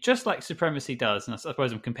seat, just like Supremacy does. And I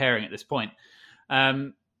suppose I'm comparing at this point.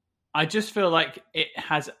 I just feel like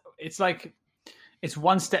it's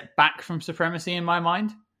one step back from Supremacy in my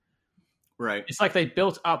mind. Right. It's like they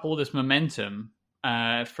built up all this momentum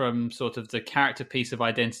from sort of the character piece of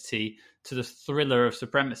Identity to the thriller of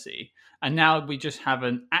Supremacy. And now we just have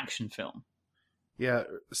an action film. Yeah,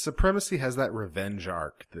 Supremacy has that revenge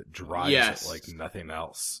arc that drives it like nothing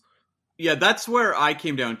else. Yeah, that's where I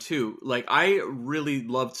came down too. Like, I really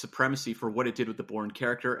loved Supremacy for what it did with the Bourne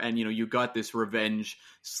character, and you got this revenge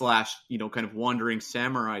 / kind of wandering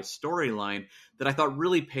samurai storyline that I thought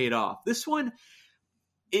really paid off. This one,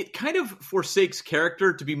 it kind of forsakes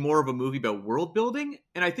character to be more of a movie about world building,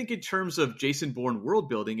 and I think in terms of Jason Bourne world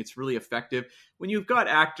building, it's really effective when you've got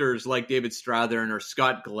actors like David Strathairn or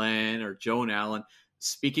Scott Glenn or Joan Allen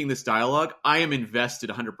speaking this dialogue. I am invested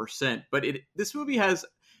 100%. But this movie has,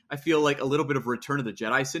 I feel like, a little bit of Return of the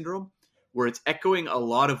Jedi syndrome, where it's echoing a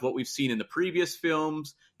lot of what we've seen in the previous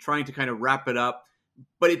films, trying to kind of wrap it up,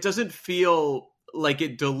 but it doesn't feel like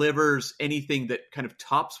it delivers anything that kind of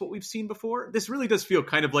tops what we've seen before. This really does feel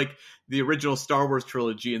kind of like the original Star Wars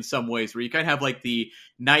trilogy in some ways, where you kind of have like the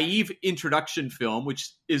naive introduction film,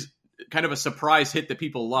 which is kind of a surprise hit that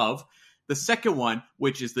people love. The second one,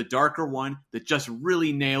 which is the darker one that just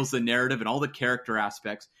really nails the narrative and all the character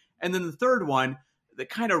aspects. And then the third one that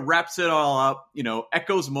kind of wraps it all up,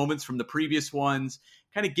 echoes moments from the previous ones,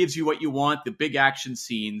 kind of gives you what you want, the big action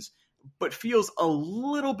scenes, but feels a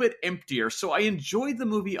little bit emptier. So I enjoyed the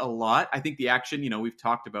movie a lot. I think the action, we've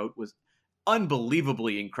talked about, was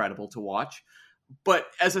unbelievably incredible to watch. But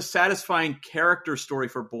as a satisfying character story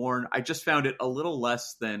for Bourne, I just found it a little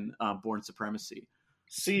less than Bourne Supremacy.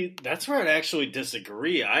 See, that's where I'd actually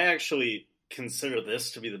disagree. I actually consider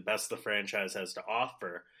this to be the best the franchise has to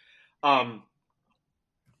offer.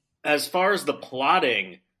 As far as the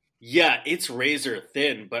plotting, yeah, it's razor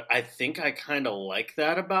thin, but I think I kind of like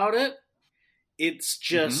that about it. It's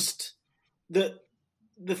just the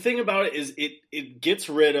thing about it is it gets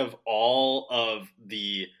rid of all of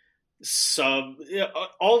the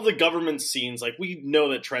all the government scenes. Like, we know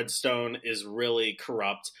that Treadstone is really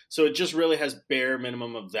corrupt, so it just really has bare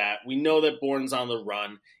minimum of that. We know that Bourne's on the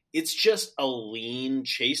run. It's just a lean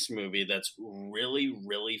chase movie that's really,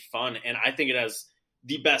 really fun, and I think it has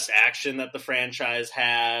the best action that the franchise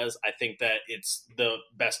has. I think that it's the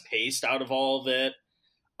best paced out of all of it.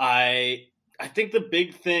 I think the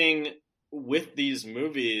big thing with these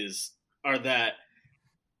movies are that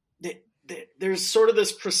there's sort of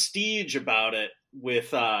this prestige about it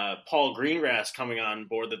with Paul Greengrass coming on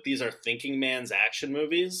board, that these are thinking man's action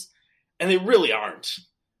movies, and they really aren't.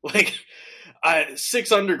 Like,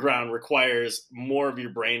 Six Underground requires more of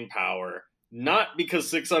your brain power, not because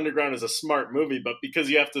Six Underground is a smart movie, but because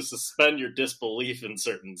you have to suspend your disbelief in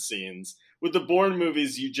certain scenes. With the Bourne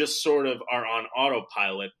movies, you just sort of are on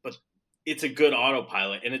autopilot, but it's a good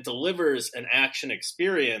autopilot, and it delivers an action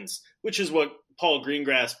experience, which is what Paul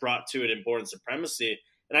Greengrass brought to it in Bourne Supremacy,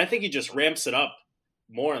 and I think he just ramps it up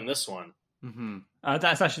more in this one. Mm-hmm.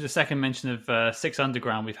 That's actually the second mention of Six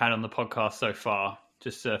Underground we've had on the podcast so far,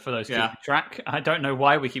 just for those keeping track. I don't know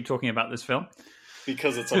why we keep talking about this film.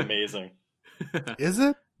 Because it's amazing. Is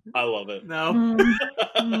it? I love it. No.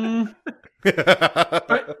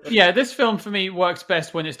 But yeah, this film for me works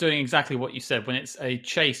best when it's doing exactly what you said, when it's a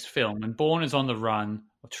chase film, when Bourne is on the run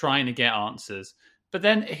or trying to get answers. But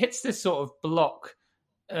then it hits this sort of block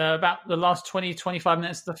about the last 20, 25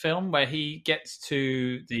 minutes of the film where he gets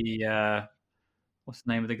to the, what's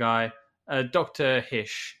the name of the guy? Dr.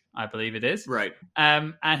 Hish, I believe it is. Right.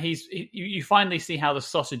 And you finally see how the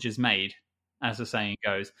sausage is made, as the saying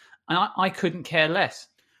goes. And I couldn't care less.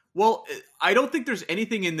 Well, I don't think there's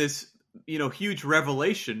anything in this huge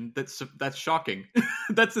revelation that's shocking.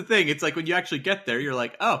 That's the thing. It's like when you actually get there, you're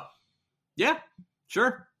like, oh, yeah,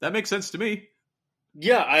 sure, that makes sense to me.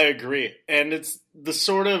 Yeah, I agree. And it's the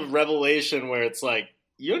sort of revelation where it's like,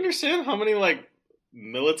 you understand how many like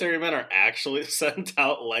military men are actually sent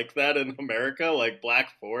out like that in America, like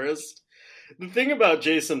Black Forest? The thing about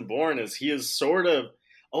Jason Bourne is he is sort of,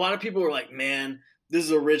 a lot of people are like, man, this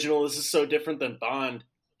is original, this is so different than Bond.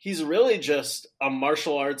 He's really just a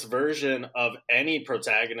martial arts version of any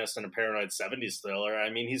protagonist in a paranoid 70s thriller. I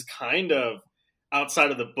mean, he's kind of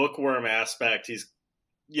outside of the bookworm aspect. He's,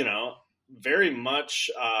 very much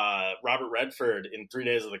Robert Redford in 3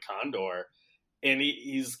 Days of the Condor. And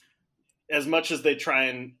he's, as much as they try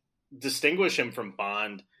and distinguish him from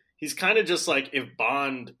Bond, he's kind of just like if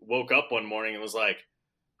Bond woke up one morning and was like,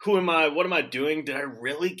 who am I? What am I doing? Did I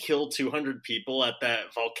really kill 200 people at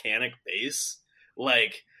that volcanic base?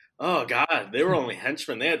 Like, oh, God, they were only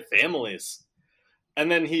henchmen. They had families. And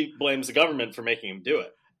then he blames the government for making him do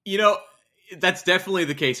it. That's definitely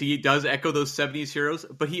the case. He does echo those 70s heroes,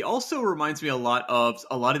 but he also reminds me a lot of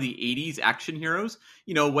the 80s action heroes,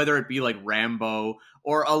 whether it be like Rambo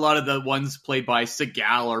or a lot of the ones played by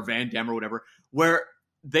Seagal or Van Damme or whatever, where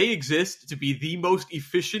they exist to be the most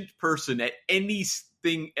efficient person at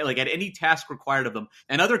anything, like at any task required of them.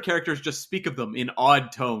 And other characters just speak of them in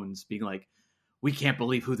odd tones, being like, we can't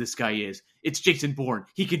believe who this guy is. It's Jason Bourne.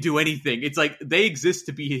 He can do anything. It's like they exist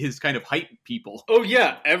to be his kind of hype people. Oh,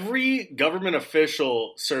 yeah. Every government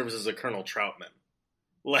official serves as a Colonel Troutman.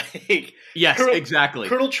 Like, yes, exactly.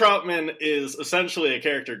 Colonel Troutman is essentially a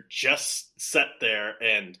character just set there,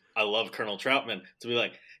 and I love Colonel Troutman to be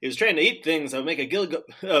like, he was trained to eat things that would make a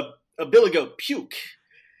billy goat puke.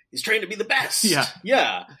 He's trained to be the best.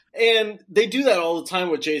 Yeah. And they do that all the time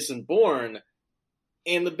with Jason Bourne.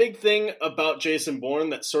 And the big thing about Jason Bourne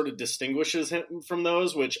that sort of distinguishes him from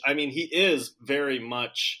those, which, I mean, he is very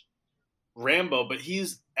much Rambo, but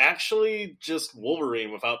he's actually just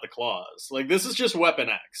Wolverine without the claws. Like, this is just Weapon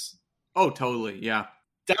X. Oh, totally, yeah.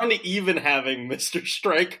 Down to even having Mr.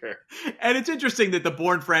 Stryker. And it's interesting that the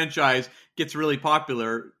Bourne franchise gets really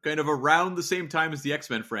popular kind of around the same time as the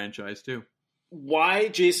X-Men franchise, too. Why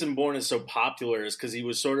Jason Bourne is so popular is because he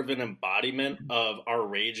was sort of an embodiment of our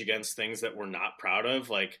rage against things that we're not proud of.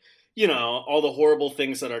 Like, all the horrible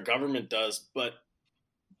things that our government does. But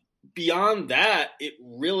beyond that, it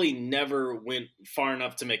really never went far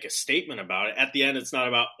enough to make a statement about it. At the end, it's not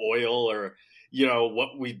about oil or,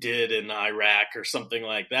 what we did in Iraq or something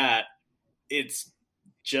like that. It's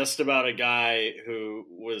just about a guy who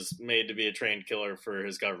was made to be a trained killer for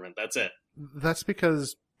his government. That's it. That's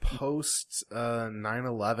because post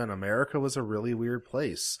 9/11, America was a really weird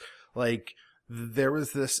place. Like, there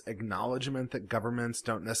was this acknowledgement that governments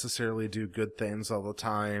don't necessarily do good things all the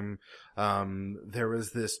time. There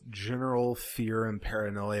was this general fear and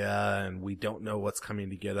paranoia, and we don't know what's coming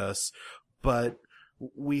to get us. But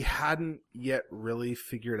we hadn't yet really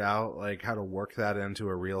figured out like how to work that into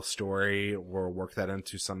a real story or work that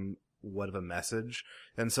into somewhat of a message.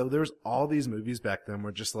 And so there's all these movies back then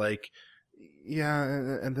where just like, yeah,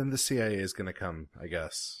 and then the CIA is going to come, I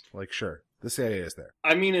guess. Like, sure, the CIA is there.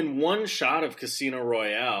 I mean, in one shot of Casino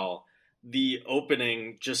Royale, the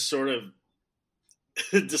opening just sort of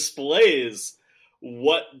displays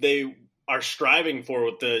what they are striving for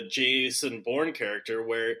with the Jason Bourne character,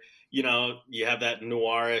 where, you have that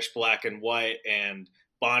noirish black and white, and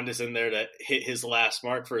Bond is in there to hit his last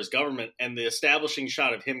mark for his government, and the establishing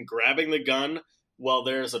shot of him grabbing the gun while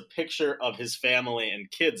there's a picture of his family and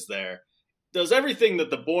kids there does everything that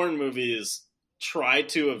the Bourne movies try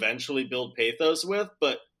to eventually build pathos with,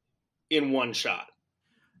 but in one shot.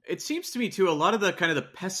 It seems to me, too, a lot of the kind of the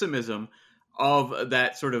pessimism of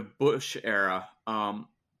that sort of Bush era.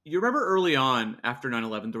 You remember early on, after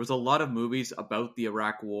 9/11, there was a lot of movies about the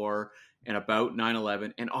Iraq War and about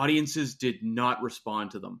 9/11, and audiences did not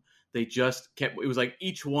respond to them. They just kept, it was like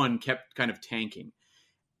each one kept kind of tanking.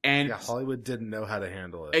 And yeah, Hollywood didn't know how to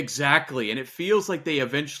handle it. Exactly. And it feels like they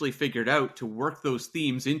eventually figured out to work those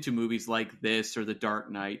themes into movies like this or The Dark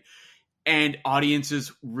Knight. And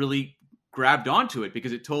audiences really grabbed onto it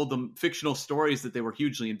because it told them fictional stories that they were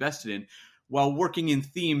hugely invested in while working in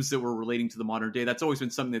themes that were relating to the modern day. That's always been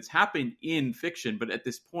something that's happened in fiction. But at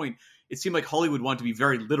this point, it seemed like Hollywood wanted to be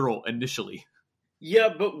very literal initially. Yeah,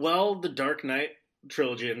 but the Dark Knight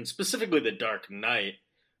trilogy, and specifically The Dark Knight,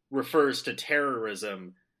 refers to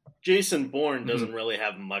terrorism, Jason Bourne doesn't really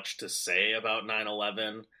have much to say about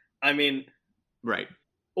 9/11. I mean, right.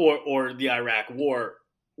 Or the Iraq War,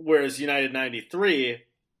 whereas United 93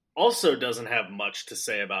 also doesn't have much to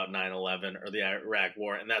say about 9/11 or the Iraq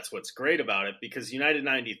War, and that's what's great about it, because United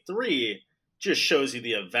 93 just shows you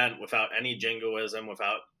the event without any jingoism,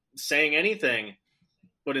 without saying anything,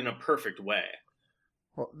 but in a perfect way.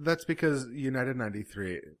 Well, that's because United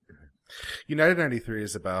 93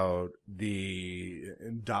 is about the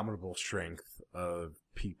indomitable strength of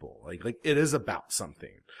people. Like it is about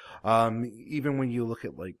something. Even when you look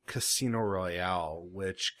at like Casino Royale,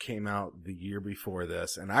 which came out the year before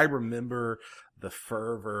this, and I remember the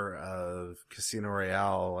fervor of Casino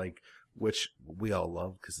Royale, like, which we all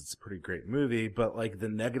love because it's a pretty great movie, but like the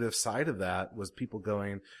negative side of that was people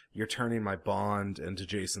going, "You're turning my Bond into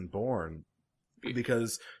Jason Bourne."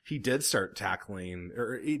 Because he did start tackling,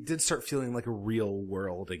 or he did start feeling like a real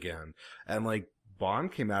world again. And like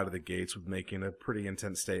Bond came out of the gates with making a pretty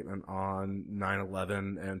intense statement on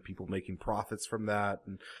 9/11 and people making profits from that.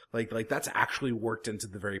 And like that's actually worked into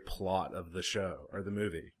the very plot of the show or the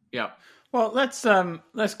movie. Yeah. Well, let's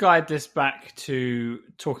guide this back to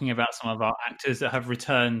talking about some of our actors that have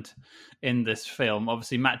returned in this film.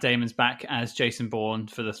 Obviously, Matt Damon's back as Jason Bourne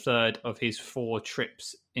for the third of his 4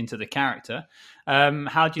 trips into the character.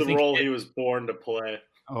 How do you think the role he was born to play?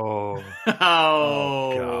 Oh,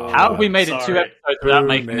 God. How have we made it 2 episodes without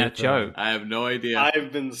making that joke? I have no idea.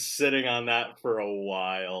 I've been sitting on that for a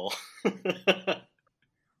while.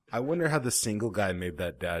 I wonder how the single guy made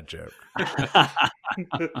that dad joke.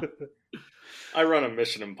 I run a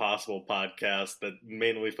Mission Impossible podcast that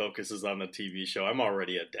mainly focuses on the TV show. I'm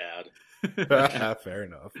already a dad. Fair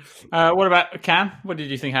enough. What about Cam? What did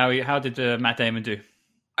you think? How did Matt Damon do?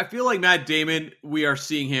 I feel like Matt Damon, we are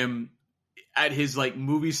seeing him at his like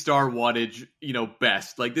movie star wattage,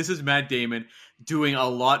 best. Like this is Matt Damon doing a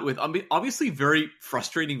lot with obviously very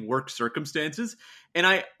frustrating work circumstances. And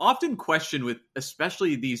I often question with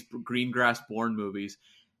especially these Greengrass Bourne movies,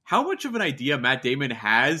 how much of an idea Matt Damon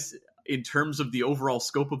has in terms of the overall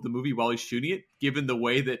scope of the movie while he's shooting it, given the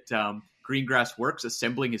way that Greengrass works,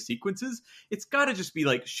 assembling his sequences. It's got to just be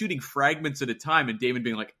like shooting fragments at a time and Damon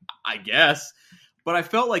being like, I guess. But I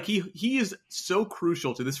felt like he is so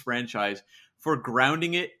crucial to this franchise for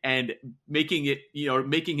grounding it and making it,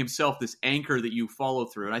 making himself this anchor that you follow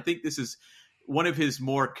through. And I think this is one of his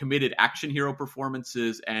more committed action hero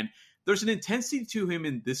performances. And there's an intensity to him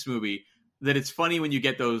in this movie that it's funny when you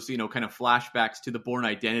get those, kind of flashbacks to the Bourne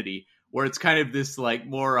Identity, where it's kind of this like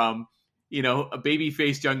more, a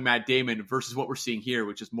baby-faced young Matt Damon versus what we're seeing here,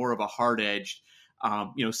 which is more of a hard-edged,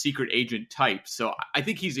 secret agent type. So I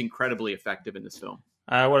think he's incredibly effective in this film.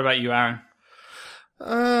 What about you, Aaron?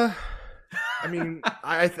 I mean,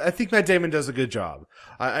 I think Matt Damon does a good job.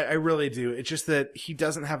 I really do. It's just that he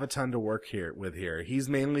doesn't have a ton to work with here. He's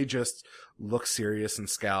mainly just look serious and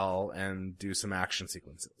scowl and do some action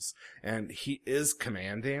sequences. And he is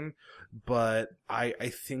commanding, but I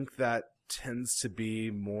think that tends to be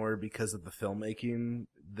more because of the filmmaking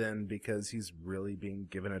than because he's really being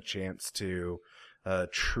given a chance to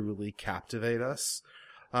truly captivate us.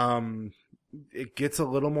 It gets a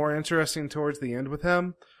little more interesting towards the end with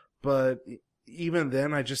him, but even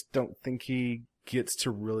then, I just don't think he gets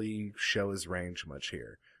to really show his range much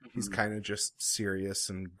here. Mm-hmm. He's kind of just serious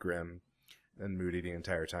and grim and moody the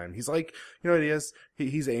entire time. He's like, what he is?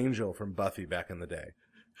 He's Angel from Buffy back in the day.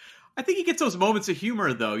 I think he gets those moments of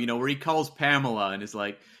humor, though, where he calls Pamela and is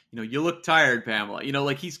like, you look tired, Pamela.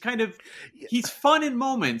 Like he's he's fun in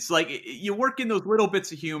moments. Like you work in those little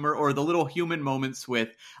bits of humor or the little human moments with,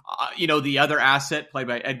 the other asset played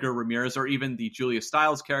by Edgar Ramirez or even the Julia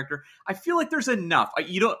Stiles character. I feel like there's enough.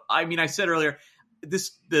 I said earlier,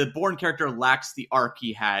 the Bourne character lacks the arc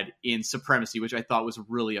he had in Supremacy, which I thought was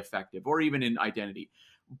really effective, or even in Identity.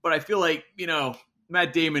 But I feel like,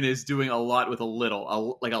 Matt Damon is doing a lot with a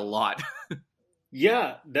little, like a lot.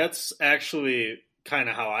 Yeah, that's actually kind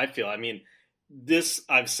of how I feel. I mean,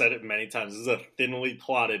 I've said it many times, this is a thinly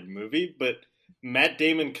plotted movie, but Matt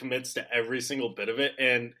Damon commits to every single bit of it,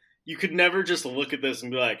 and you could never just look at this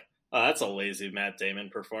and be like, oh, that's a lazy Matt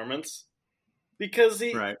Damon performance. Because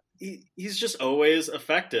he's just always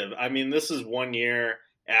effective. I mean, this is 1 year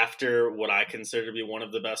after what I consider to be one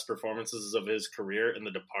of the best performances of his career in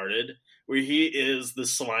The Departed, where he is the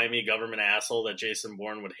slimy government asshole that Jason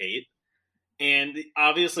Bourne would hate. And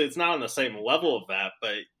obviously it's not on the same level of that,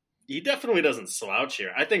 but he definitely doesn't slouch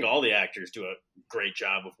here. I think all the actors do a great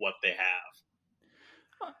job of what they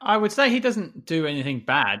have. I would say he doesn't do anything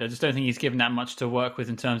bad. I just don't think he's given that much to work with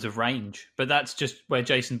in terms of range. But that's just where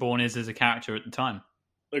Jason Bourne is as a character at the time.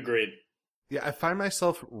 Agreed. Yeah, I find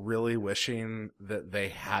myself really wishing that they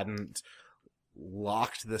hadn't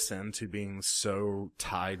locked this into being so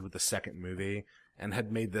tied with the second movie and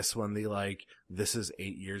had made this one this is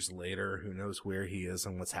 8 years later, who knows where he is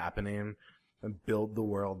and what's happening, and build the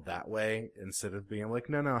world that way instead of being like,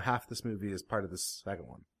 no, half this movie is part of the second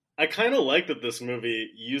one. I kind of like that this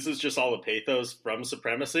movie uses just all the pathos from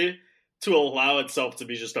Supremacy to allow itself to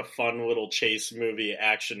be just a fun little chase movie,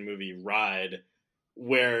 action movie ride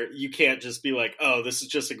where you can't just be like, oh, this is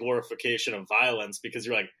just a glorification of violence, because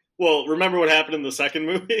you're like, well, remember what happened in the second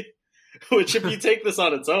movie? Which, if you take this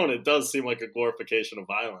on its own, it does seem like a glorification of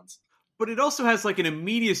violence. But it also has like an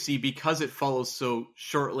immediacy because it follows so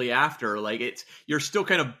shortly after. Like you're still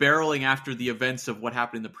kind of barreling after the events of what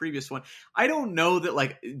happened in the previous one. I don't know that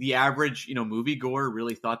like the average, moviegoer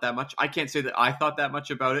really thought that much. I can't say that I thought that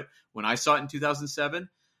much about it when I saw it in 2007,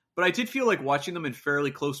 but I did feel like watching them in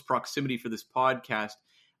fairly close proximity for this podcast.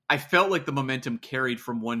 I felt like the momentum carried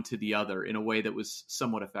from one to the other in a way that was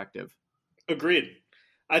somewhat effective. Agreed.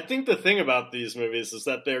 I think the thing about these movies is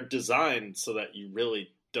that they're designed so that you really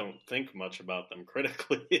don't think much about them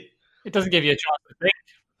critically. It doesn't give you a chance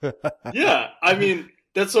to think. Yeah, I mean,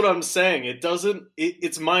 that's what I'm saying.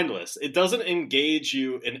 It's mindless. It doesn't engage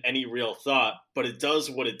you in any real thought, but it does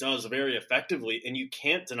what it does very effectively, and you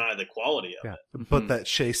can't deny the quality of it. But that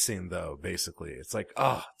chase scene, though, basically, it's like,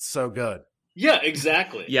 oh, it's so good. Yeah,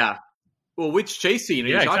 exactly. Yeah. Well, which chase scene are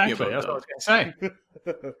you talking about? That's what I was going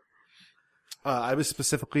to say. I was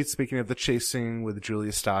specifically speaking of the chase scene with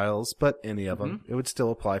Julia Stiles, but any of them. It would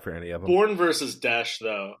still apply for any of them. Bourne versus Dash,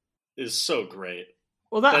 though, is so great.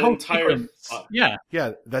 Well, that whole entire sequence,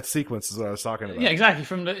 yeah, that sequence is what I was talking about. Yeah, exactly.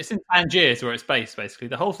 It's in Tangiers where it's based, basically.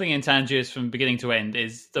 The whole thing in Tangiers from beginning to end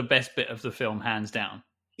is the best bit of the film, hands down.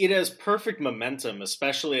 It has perfect momentum,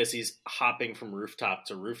 especially as he's hopping from rooftop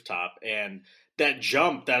to rooftop. And that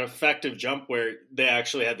jump, that effective jump where they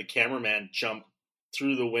actually had the cameraman jump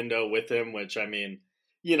through the window with him, which, I mean,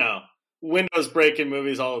 windows break in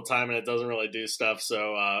movies all the time and it doesn't really do stuff.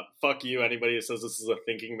 So fuck you, anybody who says this is a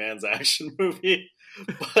thinking man's action movie.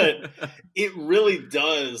 But it really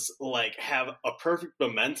does like have a perfect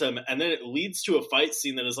momentum, and then it leads to a fight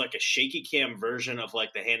scene that is like a shaky cam version of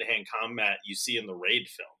like the hand-to-hand combat you see in the Raid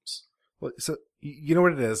films. Well, so you know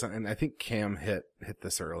what it is, and I think Cam hit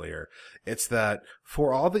this earlier. It's that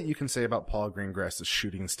for all that you can say about Paul Greengrass's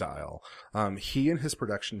shooting style, he and his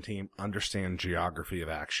production team understand geography of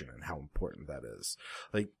action and how important that is.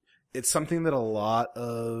 Like, it's something that a lot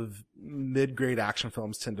of mid-grade action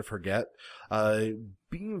films tend to forget.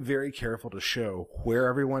 Being very careful to show where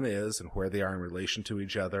everyone is and where they are in relation to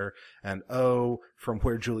each other. And from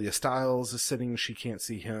where Julia Stiles is sitting, she can't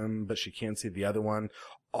see him, but she can see the other one.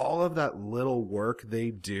 All of that little work they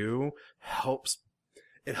do helps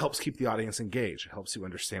keep the audience engaged. It helps you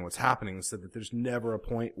understand what's happening so that there's never a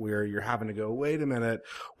point where you're having to go, wait a minute,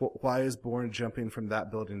 why is Bourne jumping from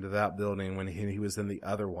that building to that building when he was in the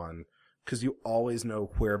other one? Because you always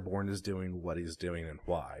know where Bourne is doing, what he's doing, and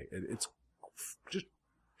why. It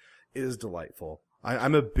is delightful.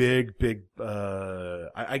 I'm a big,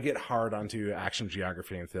 I get hard onto action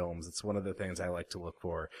geography in films. It's one of the things I like to look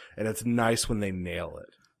for, and it's nice when they nail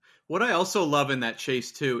it. What I also love in that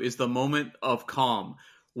chase, too, is the moment of calm,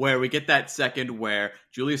 where we get that second where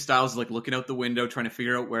Julia Stiles is like looking out the window, trying to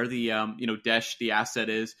figure out where the, Desh, the asset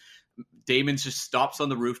is. Damon just stops on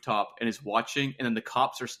the rooftop and is watching, and then the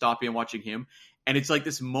cops are stopping and watching him. And it's like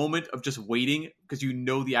this moment of just waiting because you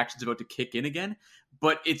know the action's about to kick in again.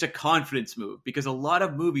 But it's a confidence move because a lot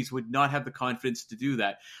of movies would not have the confidence to do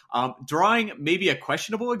that. Drawing maybe a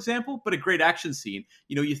questionable example, but a great action scene.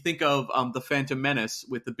 You think of The Phantom Menace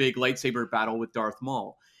with the big lightsaber battle with Darth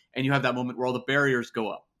Maul. And you have that moment where all the barriers go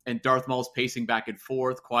up and Darth Maul's pacing back and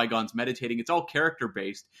forth. Qui-Gon's meditating. It's all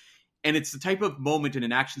character-based. And it's the type of moment in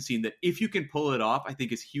an action scene that if you can pull it off, I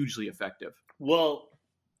think is hugely effective. Well,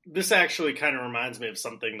 this actually kind of reminds me of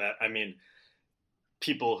something that,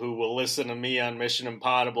 people who will listen to me on Mission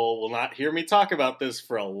Impossible will not hear me talk about this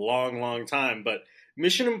for a long, long time. But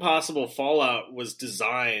Mission Impossible Fallout was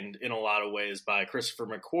designed in a lot of ways by Christopher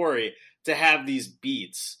McQuarrie to have these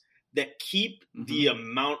beats that keep the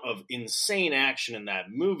amount of insane action in that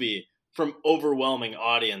movie from overwhelming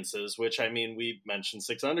audiences, which, we mentioned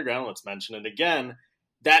Six Underground. Let's mention it again.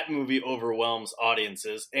 That movie overwhelms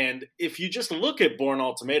audiences. And if you just look at Bourne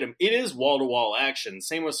Ultimatum, it is wall-to-wall action.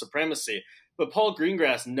 Same with Supremacy. But Paul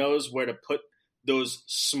Greengrass knows where to put those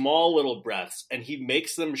small little breaths, and he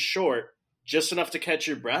makes them short, just enough to catch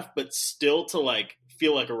your breath, but still to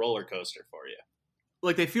feel like a roller coaster for you.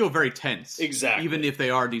 Like they feel very tense. Exactly. Even if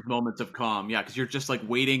they are these moments of calm. Yeah, because you're just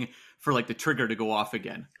waiting for the trigger to go off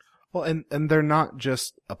again. Well, and they're not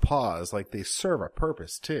just a pause, they serve a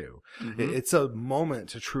purpose too. It's a moment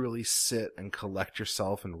to truly sit and collect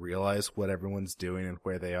yourself and realize what everyone's doing and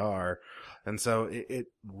where they are. And so it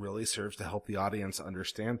really serves to help the audience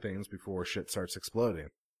understand things before shit starts exploding.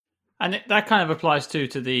 And that kind of applies too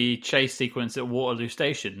to the chase sequence at Waterloo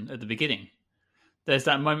Station at the beginning. there's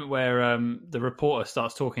that moment where the reporter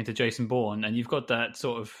starts talking to Jason Bourne, and you've got that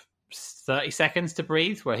sort of 30 seconds to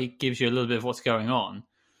breathe where he gives you a little bit of what's going on,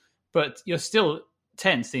 but you're still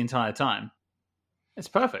tense the entire time. It's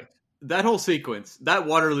perfect. That whole sequence, that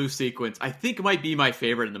Waterloo sequence, I think might be my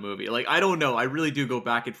favorite in the movie. Like, I don't know. I really do go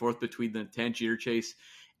back and forth between the Tangier chase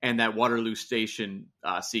and that Waterloo Station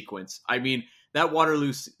sequence. I mean, that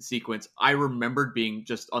Waterloo sequence, I remembered being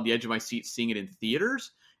just on the edge of my seat seeing it in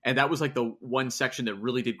theaters. And that was like the one section that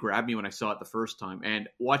really did grab me when I saw it the first time. And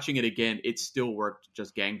watching it again, it still worked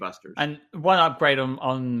just gangbusters. And one upgrade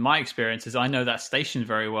on my experience is I know that station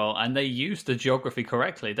very well, and they used the geography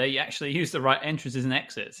correctly. They actually used the right entrances and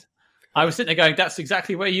exits. I was sitting there going, that's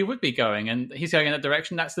exactly where you would be going. And he's going in that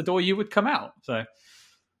direction. That's the door you would come out. So,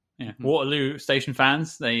 yeah, Waterloo Station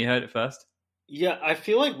fans, there you heard it first. Yeah, I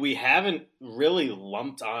feel like we haven't really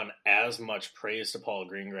lumped on as much praise to Paul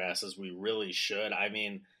Greengrass as we really should. I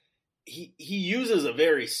mean, he uses a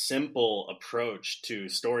very simple approach to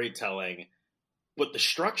storytelling, but the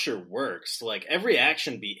structure works. Like, every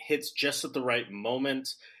action beat hits just at the right moment.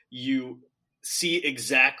 You see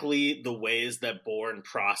exactly the ways that Bourne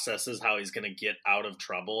processes how he's going to get out of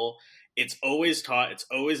trouble. It's always taut, it's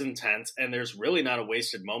always intense, and there's really not a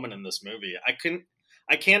wasted moment in this movie. I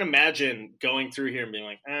can't imagine going through here and being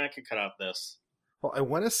like, I could cut out this. Well, I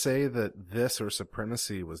want to say that this or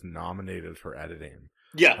Supremacy was nominated for editing.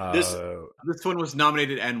 Yeah, this one was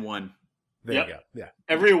nominated and won. There you go. Yeah.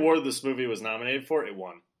 Every award this movie was nominated for, it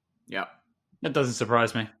won. Yeah. That doesn't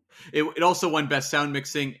surprise me. It also won Best Sound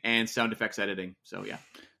Mixing and Sound Effects Editing. So, yeah.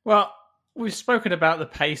 Well, we've spoken about the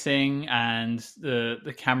pacing and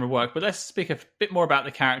the camera work, but let's speak a bit more about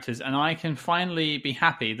the characters. And I can finally be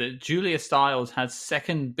happy that Julia Stiles has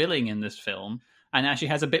second billing in this film and actually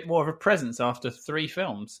has a bit more of a presence after 3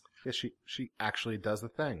 films. Yeah, she actually does the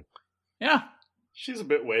thing. Yeah. She's a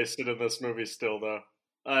bit wasted in this movie still, though.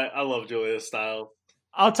 I love Julia Stiles.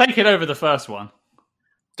 I'll take it over the first one.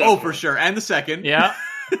 Definitely. Oh, for sure. And the second. Yeah.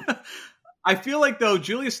 I feel like, though,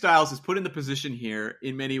 Julia Stiles is put in the position here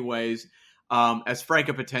in many ways as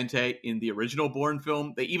Franca Potente in the original Bourne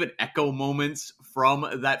film. They even echo moments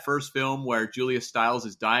from that first film where Julia Stiles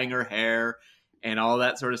is dyeing her hair and all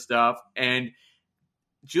that sort of stuff. And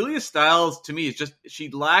Julia Stiles, to me, is just, she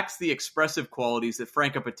lacks the expressive qualities that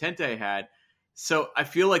Franca Potente had. So I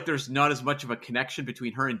feel like there's not as much of a connection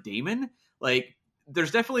between her and Damon. Like,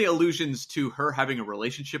 there's definitely allusions to her having a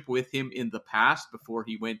relationship with him in the past before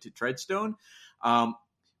he went to Treadstone.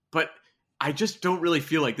 But I just don't really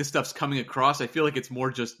feel like this stuff's coming across. I feel like it's more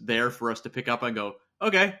just there for us to pick up and go,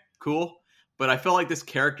 okay, cool. But I feel like this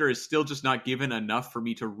character is still just not given enough for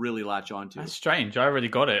me to really latch onto. That's strange. I really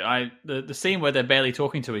got it. The scene where they're barely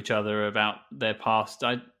talking to each other about their past,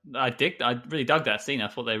 I really dug that scene. I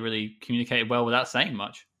thought they really communicated well without saying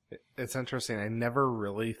much. It's interesting. I never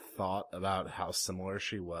really thought about how similar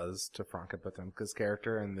she was to Franca Potemkin's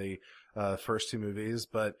character in the first 2 movies,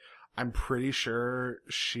 but I'm pretty sure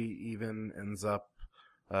she even ends up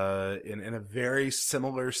in a very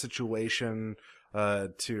similar situation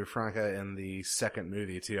to Franca in the second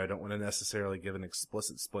movie too. I don't want to necessarily give an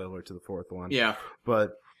explicit spoiler to the fourth one. Yeah.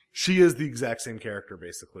 But she is the exact same character,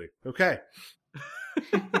 basically. Okay.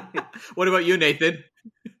 What about you, Nathan?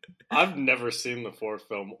 I've never seen the 4th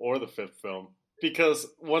film or the 5th film because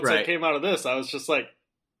once I came out of this, I was just like,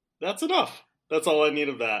 that's enough. That's all I need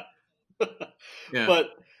of that. Yeah.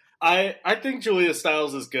 But I think Julia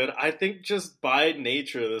Stiles is good. I think just by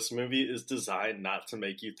nature, this movie is designed not to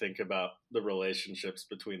make you think about the relationships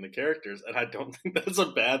between the characters. And I don't think that's a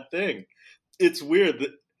bad thing. It's weird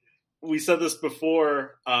that we said this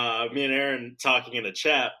before, me and Aaron talking in a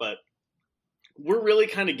chat, but we're really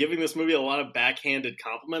kind of giving this movie a lot of backhanded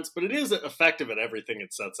compliments, but it is effective at everything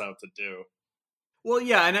it sets out to do. Well,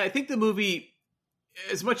 yeah, and I think the movie,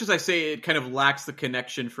 as much as I say it kind of lacks the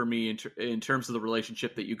connection for me in terms of the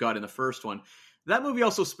relationship that you got in the first one, that movie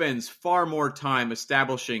also spends far more time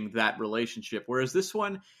establishing that relationship. Whereas this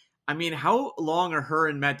one, I mean, how long are her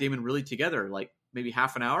and Matt Damon really together? Like maybe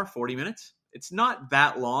half an hour, 40 minutes? It's not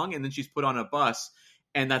that long. And then she's put on a bus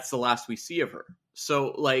and that's the last we see of her.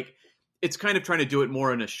 So like, it's kind of trying to do it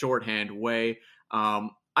more in a shorthand way.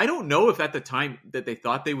 I don't know if at the time that they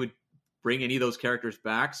thought they would bring any of those characters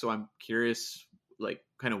back. So I'm curious, like,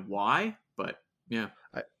 kind of why. But yeah,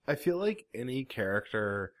 I feel like any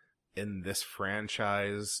character in this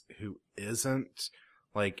franchise who isn't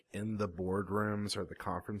like in the boardrooms or the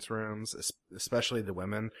conference rooms, especially the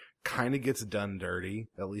women, kind of gets done dirty.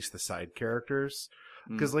 At least the side characters.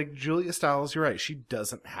 Because, like, Julia Stiles, you're right, she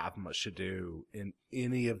doesn't have much to do in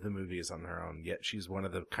any of the movies on her own, yet she's one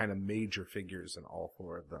of the kind of major figures in all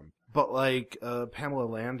 4 of them. But, like, Pamela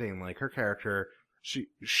Landing, like, her character,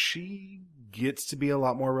 She gets to be a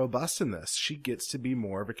lot more robust in this. She gets to be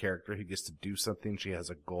more of a character who gets to do something. She has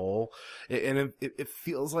a goal. And it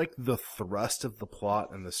feels like the thrust of the plot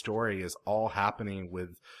and the story is all happening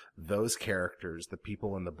with those characters, the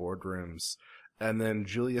people in the boardrooms. And then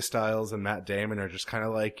Julia Stiles and Matt Damon are just kind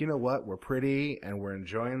of like, you know what? We're pretty and we're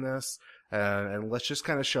enjoying this. And let's just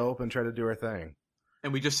kind of show up and try to do our thing.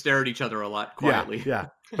 And we just stare at each other a lot quietly. Yeah.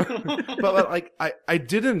 But like, I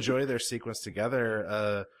did enjoy their sequence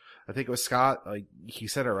together. I think it was Scott, like he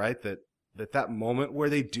said it right, that moment where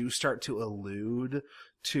they do start to allude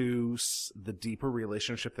to the deeper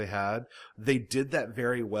relationship they had, they did that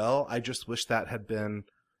very well. I just wish that had been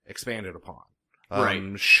expanded upon.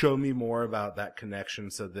 Right. Show me more about that connection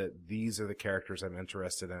so that these are the characters I'm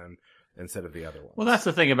interested in instead of the other ones. Well, that's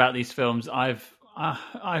the thing about these films. I've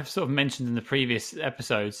sort of mentioned in the previous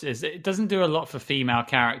episodes is it doesn't do a lot for female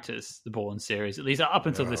characters, the Bourne series, at least up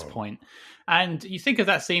until this point. And you think of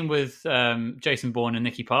that scene with Jason Bourne and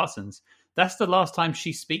Nikki Parsons. That's the last time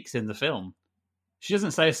she speaks in the film. She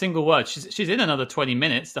doesn't say a single word. She's in another 20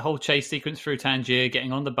 minutes, the whole chase sequence through Tangier,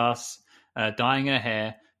 getting on the bus, dyeing her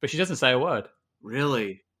hair, but she doesn't say a word.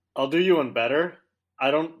 Really? I'll do you one better. I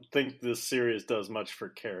don't think this series does much for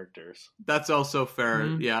characters. That's also fair.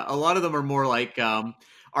 Mm-hmm. Yeah, a lot of them are more like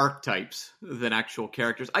archetypes than actual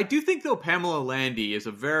characters. I do think, though, Pamela Landy is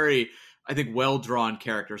a very, I think, well-drawn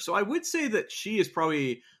character. So I would say that she is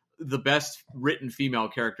probably the best written female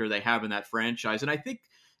character they have in that franchise. And I think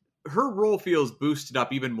her role feels boosted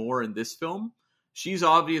up even more in this film. She's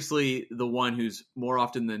obviously the one who's more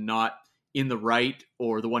often than not in the right,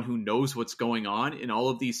 or the one who knows what's going on in all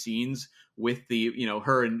of these scenes with the,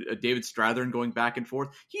 her and David Strathairn going back and forth.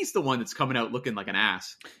 He's the one that's coming out looking like an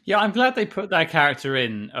ass. Yeah, I'm glad they put that character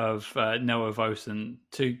in of Noah Vosen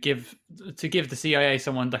to give the CIA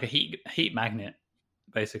someone like a heat magnet,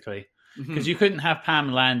 basically. Because you couldn't have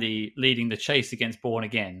Pam Landy leading the chase against Bourne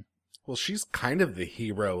again. Well, she's kind of the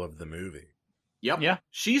hero of the movie. Yep. Yeah.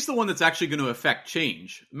 She's the one that's actually going to affect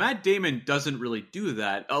change. Matt Damon doesn't really do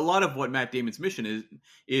that. A lot of what Matt Damon's mission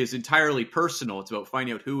is entirely personal. It's about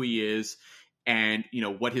finding out who he is and,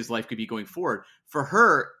 what his life could be going forward. For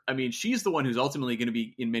her, I mean, she's the one who's ultimately going to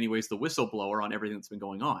be, in many ways, the whistleblower on everything that's been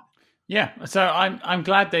going on. Yeah. So I'm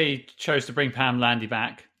glad they chose to bring Pam Landy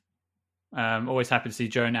back. Always happy to see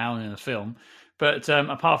Joan Allen in a film. But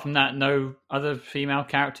apart from that, no other female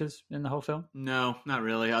characters in the whole film? No, not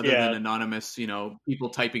really, other than anonymous, people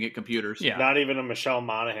typing at computers. Yeah. Not even a Michelle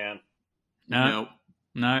Monaghan. No.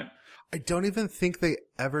 I don't even think they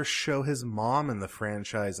ever show his mom in the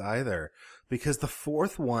franchise either, because the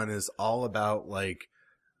fourth one is all about, like,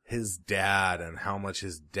 his dad and how much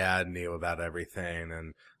his dad knew about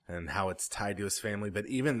everything and how it's tied to his family. But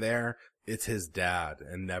even there, it's his dad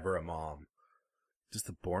and never a mom. Does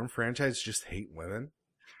the Bourne franchise just hate women?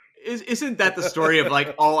 Isn't that the story of,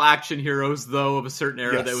 like, all action heroes, though, of a certain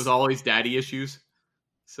era? Yes. That was always daddy issues?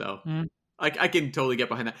 So I can totally get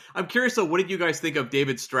behind that. I'm curious, though, what did you guys think of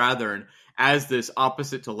David Strathairn as this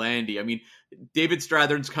opposite to Landy? I mean, David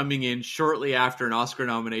Strathairn's coming in shortly after an Oscar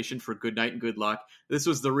nomination for Good Night and Good Luck. This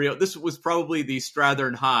was probably the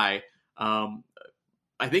Strathairn high,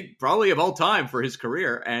 I think probably of all time for his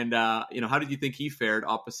career. And, how did you think he fared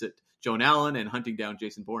opposite Joan Allen and hunting down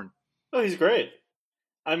Jason Bourne? Oh, he's great.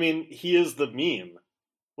 I mean, he is the meme.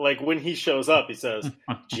 Like, when he shows up, he says,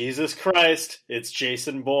 Jesus Christ, it's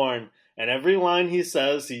Jason Bourne. And every line he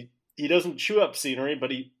says, he doesn't chew up scenery, but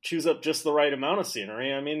he chews up just the right amount of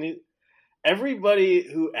scenery. I mean, everybody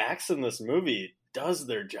who acts in this movie does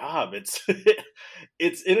their job.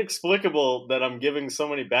 It's inexplicable that I'm giving so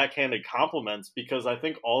many backhanded compliments, because I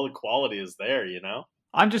think all the quality is there,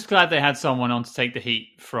 I'm just glad they had someone on to take the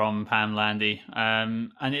heat from Pam Landy.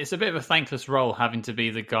 And it's a bit of a thankless role having to be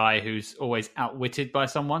the guy who's always outwitted by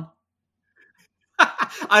someone.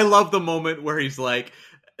 I love the moment where he's like,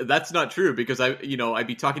 that's not true, because I'd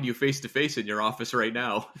be talking to you face to face in your office right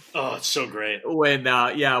now. Oh, it's so great. When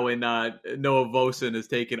Noah Vosen has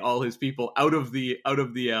taken all his people out of the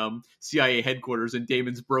CIA headquarters and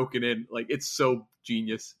Damon's broken in. Like, it's so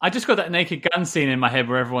genius. I just got that Naked Gun scene in my head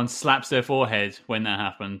where everyone slaps their forehead when that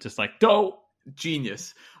happened. Just like, dope.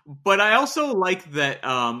 Genius. But I also like that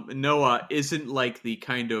Noah isn't like the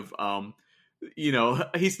kind of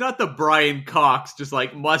he's not the Brian Cox, just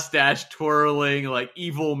like mustache twirling, like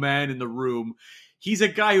evil man in the room. He's a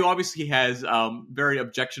guy who obviously has very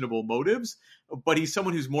objectionable motives, but he's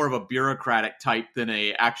someone who's more of a bureaucratic type than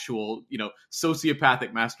a actual,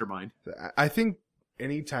 sociopathic mastermind. I think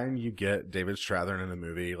anytime you get David Strathairn in a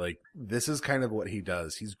movie, like, this is kind of what he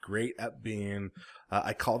does. He's great at being,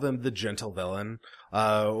 I call them the gentle villain,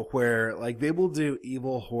 where, like, they will do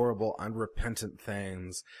evil, horrible, unrepentant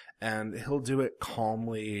things, and he'll do it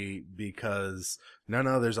calmly because,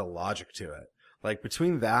 no, there's a logic to it. Like,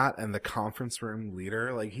 between that and the conference room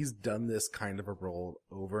leader, like, he's done this kind of a role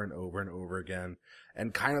over and over and over again.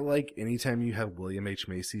 And kind of like anytime you have William H.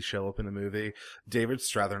 Macy show up in a movie, David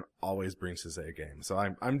Strathairn always brings his A game. So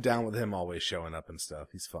I'm down with him always showing up and stuff.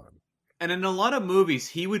 He's fun. And in a lot of movies,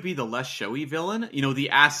 he would be the less showy villain. You know,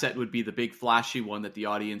 the asset would be the big flashy one that the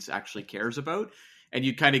audience actually cares about. And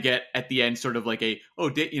you'd kind of get at the end sort of like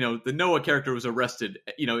the Noah character was arrested,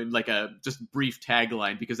 in like a just brief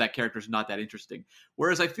tagline because that character is not that interesting.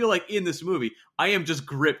 Whereas I feel like in this movie, I am just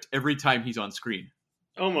gripped every time he's on screen.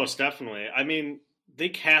 Oh, most definitely. I mean, they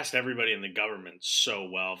cast everybody in the government so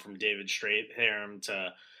well, from David Strathairn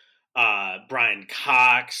to Brian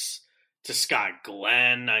Cox to Scott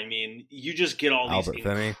Glenn. I mean, you just get all these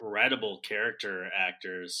incredible character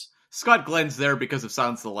actors. Scott Glenn's there because of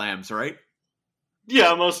Silence of the Lambs, right?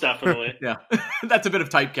 Yeah, most definitely. Yeah, that's a bit of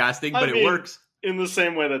typecasting, but it works. In the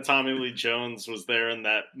same way that Tommy Lee Jones was there in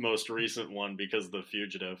that most recent one because of The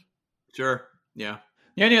Fugitive. Sure, yeah.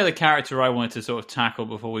 The only other character I wanted to sort of tackle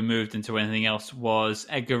before we moved into anything else was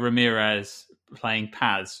Edgar Ramirez playing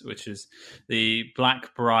Paz, which is the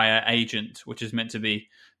Blackbriar agent, which is meant to be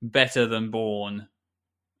better than Bourne.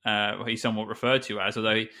 He's somewhat referred to as,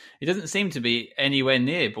 although he doesn't seem to be anywhere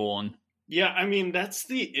near Bourne. Yeah, I mean, that's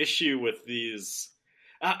the issue with these.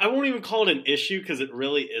 I won't even call it an issue because it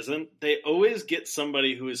really isn't. They always get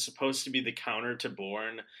somebody who is supposed to be the counter to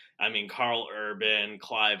Bourne. I mean, Carl Urban,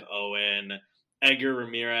 Clive Owen, Edgar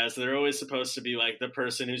Ramirez. They're always supposed to be like the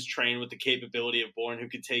person who's trained with the capability of Bourne, who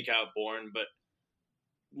could take out Bourne. But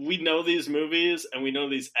we know these movies and we know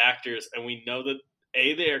these actors, and we know that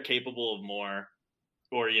A, they are capable of more,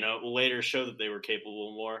 or, will later show that they were capable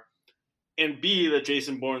of more, and B, that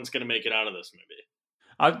Jason Bourne's going to make it out of this movie.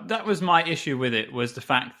 That was my issue with it, was the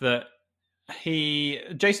fact that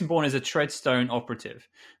Jason Bourne is a Treadstone operative,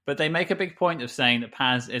 but they make a big point of saying that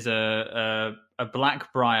Paz is a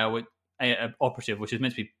Blackbriar operative, which is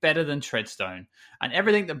meant to be better than Treadstone, and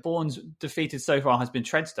everything that Bourne's defeated so far has been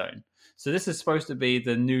Treadstone. So this is supposed to be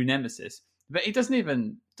the new nemesis, but he doesn't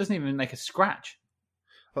even make a scratch.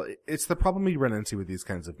 Well, it's the problem you run into with these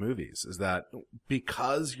kinds of movies, is that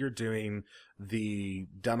because you're doing the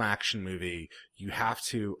dumb action movie, you have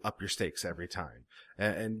to up your stakes every time.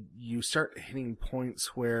 And you start hitting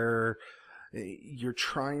points where you're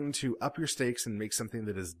trying to up your stakes and make something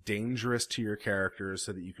that is dangerous to your characters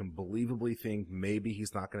so that you can believably think maybe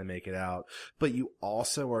he's not going to make it out. But you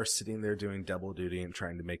also are sitting there doing double duty and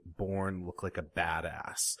trying to make Bourne look like a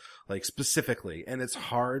badass, like specifically. And it's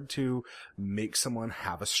hard to make someone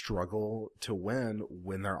have a struggle to win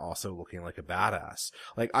when they're also looking like a badass.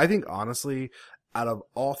 Like, I think honestly, out of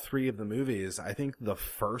all three of the movies, I think the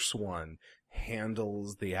first one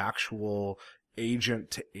handles the actual agent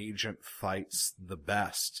to agent fights the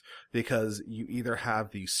best, because you either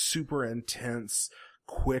have the super intense,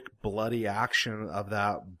 quick, bloody action of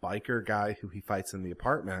that biker guy who he fights in the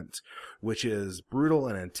apartment, which is brutal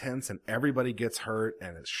and intense and everybody gets hurt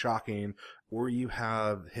and it's shocking, or you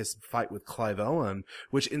have his fight with Clive Owen,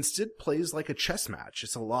 which instead plays like a chess match.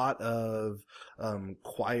 It's a lot of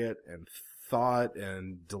quiet and thought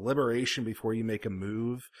and deliberation before you make a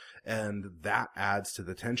move, and that adds to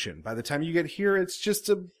the tension. By the time you get here, it's just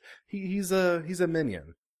he's a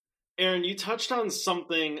minion. Aaron, you touched on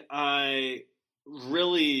something I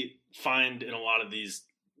really find in a lot of these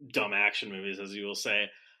dumb action movies, as you will say,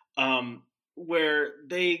 where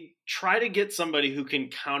they try to get somebody who can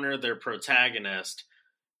counter their protagonist.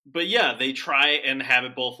 But yeah, they try and have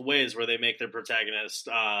it both ways, where they make their protagonist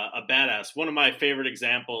a badass. One of my favorite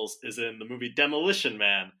examples is in the movie Demolition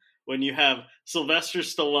Man, when you have Sylvester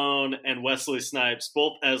Stallone and Wesley Snipes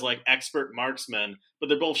both as like expert marksmen, but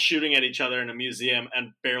they're both shooting at each other in a museum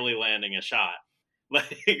and barely landing a shot.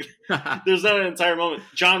 Like, there's not an entire moment.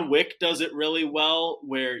 John Wick does it really well,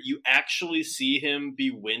 where you actually see him be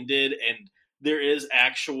winded and there is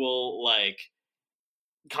actual like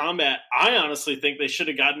combat. I honestly think they should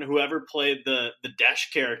have gotten whoever played the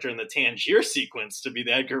Desh character in the Tangier sequence to be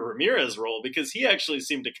the Edgar Ramirez role, because he actually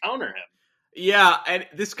seemed to counter him. Yeah, and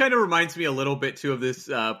this kind of reminds me a little bit too of this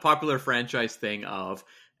popular franchise thing of,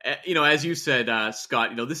 as you said,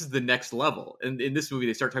 Scott, this is the next level. And in this movie,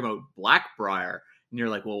 they start talking about Blackbriar, and you're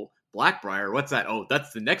like, well, Blackbriar, what's that? Oh,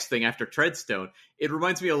 that's the next thing after Treadstone. It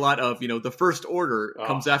reminds me a lot of, the First Order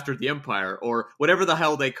comes after the Empire, or whatever the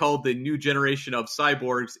hell they called the new generation of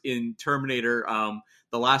cyborgs in Terminator,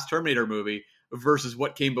 the last Terminator movie. versus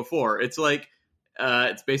what came before. It's like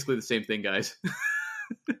it's basically the same thing, guys.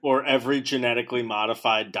 Or every genetically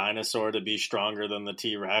modified dinosaur to be stronger than the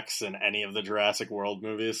T-Rex in any of the Jurassic World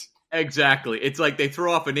movies. Exactly. It's like they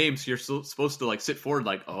throw off a name, so you're supposed to like sit forward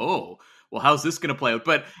like, oh, well, how's this going to play out?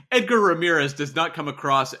 But Edgar Ramirez does not come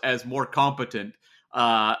across as more competent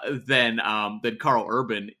than Karl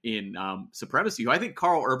Urban in Supremacy. I think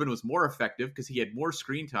Karl Urban was more effective because he had more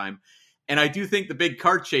screen time. And I do think the big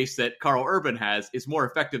car chase that Karl Urban has is more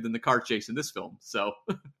effective than the car chase in this film. So,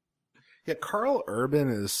 yeah, Karl Urban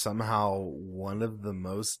is somehow one of the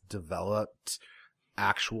most developed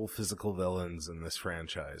actual physical villains in this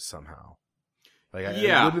franchise somehow. Like, I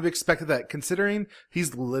wouldn't have expected that, considering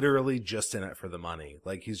he's literally just in it for the money.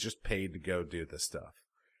 Like, he's just paid to go do this stuff.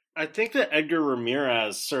 I think that Edgar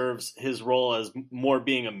Ramirez serves his role as more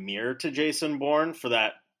being a mirror to Jason Bourne for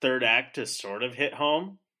that third act to sort of hit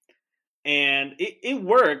home. And it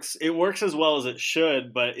works. It works as well as it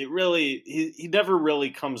should, but it really, he never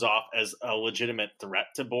really comes off as a legitimate threat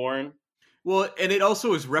to Bourne. Well, and it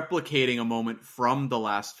also is replicating a moment from the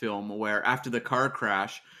last film where after the car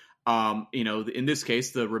crash, in this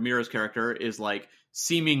case, the Ramirez character is like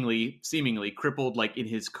seemingly crippled, like in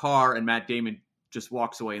his car, and Matt Damon just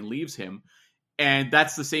walks away and leaves him. And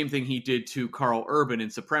that's the same thing he did to Karl Urban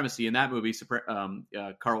in Supremacy. In that movie,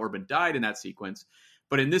 Karl Urban died in that sequence.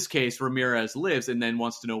 But in this case, Ramirez lives and then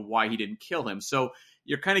wants to know why he didn't kill him. So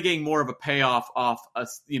you're kind of getting more of a payoff off a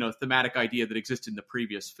thematic idea that existed in the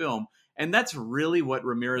previous film. And that's really what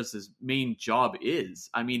Ramirez's main job is.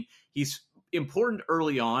 I mean, he's important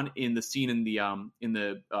early on in the scene in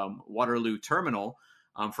the Waterloo terminal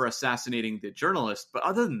for assassinating the journalist. But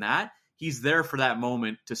other than that, he's there for that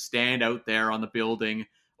moment to stand out there on the building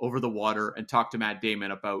over the water and talk to Matt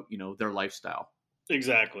Damon about, their lifestyle.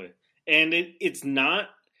 Exactly. And it's not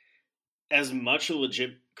as much a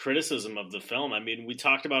legit criticism of the film. I mean, we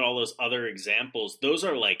talked about all those other examples. Those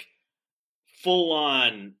are like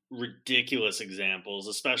full-on ridiculous examples,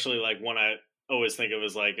 especially like one I always think of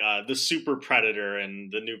as like the Super Predator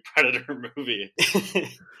and the new Predator movie.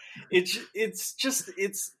 It's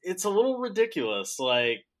a little ridiculous,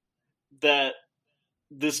 like that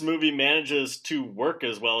this movie manages to work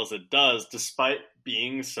as well as it does, despite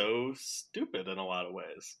being so stupid in a lot of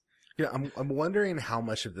ways. Yeah, I'm wondering how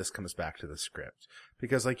much of this comes back to the script,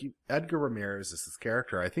 because like Edgar Ramirez is this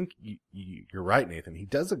character. I think you're right, Nathan. He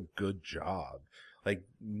does a good job. Like,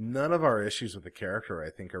 none of our issues with the character, I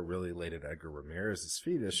think, are really laid at Edgar Ramirez's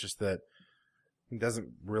feet. It's just that he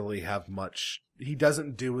doesn't really have much. He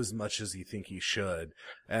doesn't do as much as you think he should.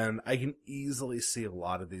 And I can easily see a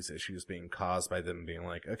lot of these issues being caused by them being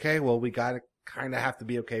like, okay, well, we gotta kind of have to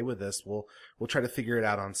be okay with this. We'll try to figure it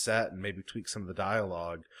out on set and maybe tweak some of the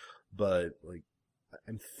dialogue. But, like,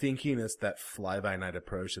 I'm thinking it's that fly-by-night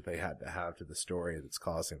approach that they had to have to the story that's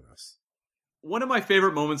causing this. One of my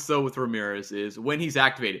favorite moments, though, with Ramirez is when he's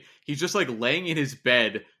activated. He's just, like, laying in his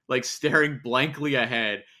bed, like, staring blankly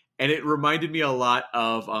ahead. And it reminded me a lot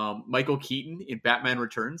of Michael Keaton in Batman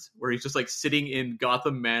Returns, where he's just, like, sitting in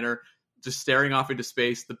Gotham Manor, just staring off into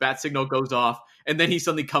space. The bat signal goes off, and then he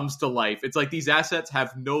suddenly comes to life. It's like these assets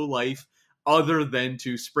have no life other than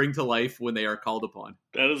to spring to life when they are called upon.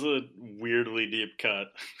 That is a weirdly deep cut.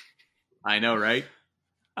 I know, right?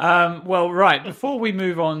 Well, right. Before we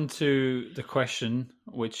move on to the question,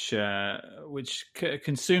 which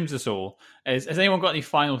consumes us all, has anyone got any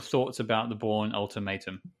final thoughts about the Bourne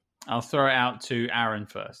Ultimatum? I'll throw it out to Aaron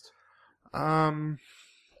first. I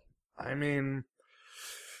mean,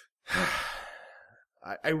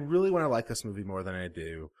 I really want to like this movie more than I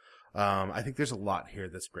do. I think there's a lot here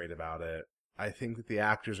that's great about it. I think that the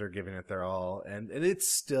actors are giving it their all, and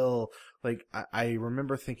it's still, like, I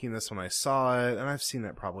remember thinking this when I saw it, and I've seen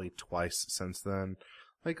it probably twice since then.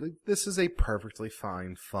 Like this is a perfectly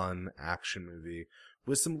fine, fun action movie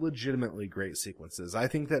with some legitimately great sequences. I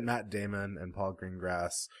think that Matt Damon and Paul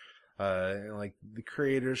Greengrass, like, the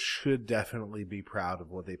creators should definitely be proud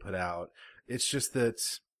of what they put out. It's just that,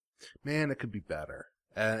 man, it could be better.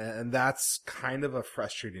 And that's kind of a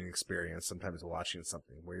frustrating experience sometimes watching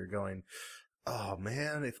something where you're going, oh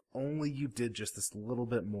man, if only you did just this little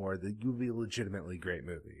bit more, that you'd be a legitimately great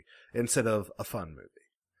movie instead of a fun movie.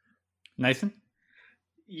 Nathan?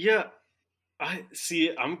 Yeah, I'm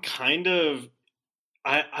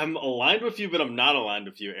aligned with you, but I'm not aligned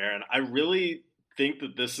with you, Aaron. I really think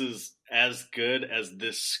that this is as good as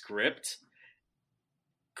this script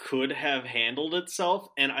could have handled itself,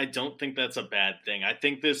 and I don't think that's a bad thing. I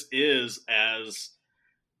think this is as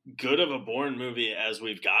good of a Bourne movie as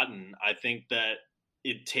we've gotten. I think that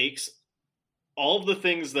it takes all of the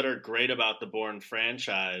things that are great about the Bourne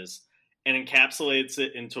franchise and encapsulates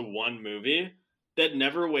it into one movie that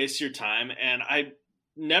never wastes your time. And I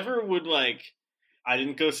never would I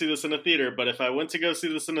didn't go see this in a theater, but if I went to go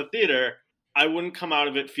see this in a theater, I wouldn't come out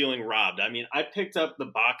of it feeling robbed. I mean, I picked up the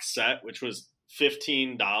box set, which was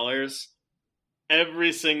 $15. I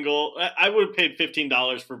would have paid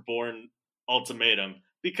 $15 for Bourne Ultimatum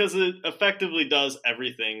because it effectively does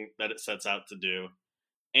everything that it sets out to do.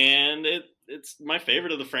 And it's my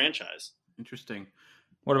favorite of the franchise. Interesting.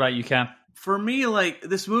 What about you, Cam? For me,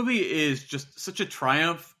 this movie is just such a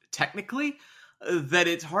triumph technically that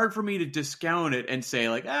it's hard for me to discount it and say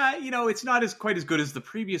it's not quite as good as the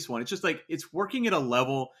previous one. It's just it's working at a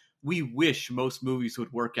level we wish most movies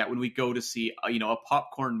would work at when we go to see a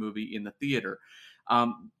popcorn movie in the theater.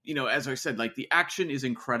 As I said, the action is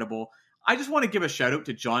incredible. I just want to give a shout out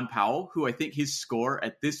to John Powell, who I think his score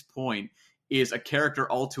at this point is a character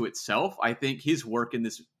all to itself. I think his work in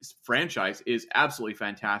this franchise is absolutely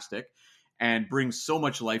fantastic and brings so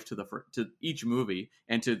much life to each movie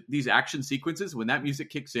and to these action sequences. When that music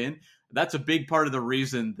kicks in, that's a big part of the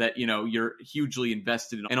reason that, you're hugely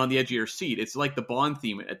invested in and on the edge of your seat. It's like the Bond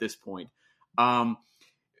theme at this point.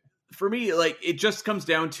 For me, it just comes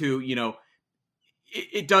down to,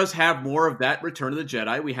 it does have more of that Return of the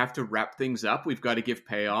Jedi. We have to wrap things up. We've got to give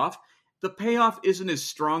payoff. The payoff isn't as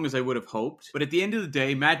strong as I would have hoped. But at the end of the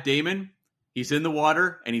day, Matt Damon, he's in the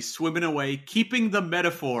water and he's swimming away, keeping the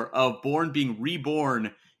metaphor of Bourne being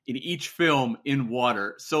reborn in each film in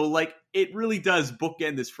water. So, it really does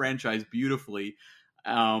bookend this franchise beautifully.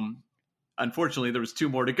 Unfortunately, there was 2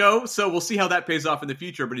 more to go, so we'll see how that pays off in the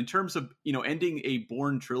future. But in terms of, ending a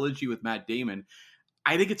Bourne trilogy with Matt Damon,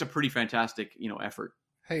 I think it's a pretty fantastic, effort.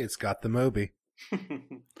 Hey, it's got the Moby.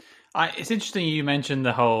 It's interesting you mentioned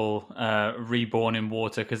the whole reborn in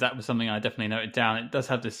water, because that was something I definitely noted down. It does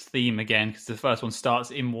have this theme again, because the first one starts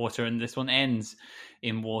in water and this one ends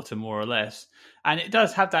in water, more or less. And it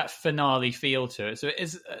does have that finale feel to it. So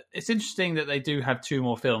it's interesting that they do have 2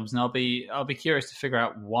 more films, and I'll be curious to figure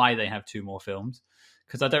out why they have 2 more films,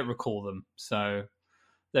 because I don't recall them. So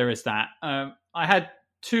there is that. I had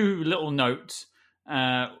 2 little notes.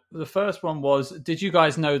 The first one was, did you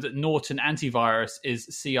guys know that Norton Antivirus is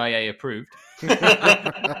CIA approved?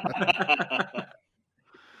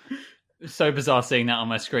 So bizarre seeing that on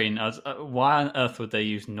my screen. Why on earth would they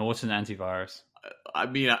use Norton Antivirus? I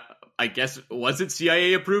mean, I guess, was it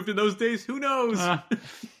CIA approved in those days? Who knows?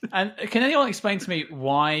 And can anyone explain to me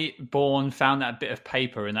why Bourne found that bit of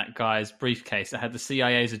paper in that guy's briefcase that had the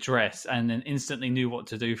CIA's address and then instantly knew what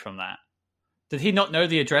to do from that? Did he not know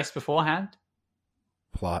the address beforehand?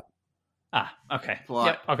 Plot. Okay. Plot.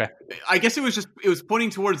 Yep, okay. I guess it was pointing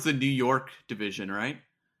towards the New York division, right?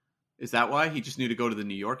 Is that why he just knew to go to the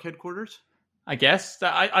New York headquarters? I guess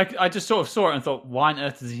I just sort of saw it and thought, why on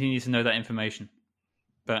earth does he need to know that information?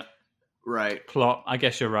 But right, plot. I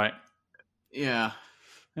guess you're right. Yeah.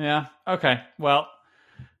 Okay. Well,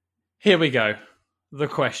 here we go. The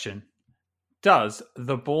question: does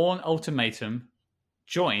the Bourne Ultimatum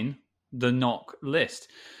join the knock list?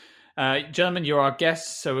 Gentlemen, you're our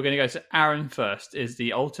guests, so we're going to go to Aaron first. Is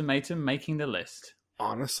the Ultimatum making the list?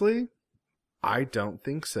 Honestly, I don't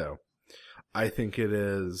think so. I think it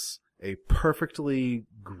is a perfectly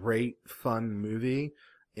great, fun movie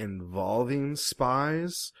involving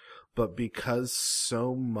spies, but because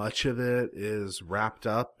so much of it is wrapped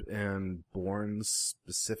up in Bourne's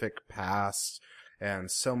specific past, and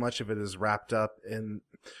so much of it is wrapped up in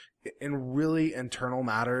really internal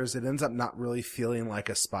matters, it ends up not really feeling like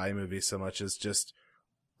a spy movie so much as just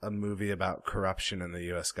a movie about corruption in the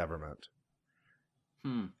U.S. government.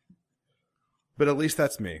 But at least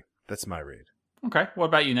that's me. That's my read. Okay. What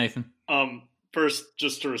about you, Nathan? First,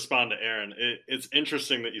 just to respond to Aaron, it's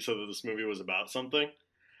interesting that you said that this movie was about something.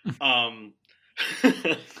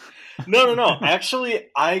 No. Actually,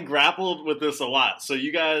 I grappled with this a lot. So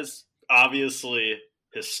you guys obviously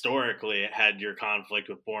historically had your conflict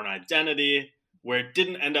with Bourne Identity, where it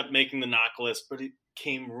didn't end up making the knock list, but it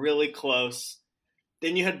came really close.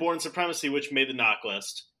 Then you had Bourne Supremacy, which made the knock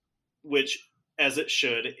list, which, as it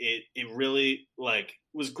should, it really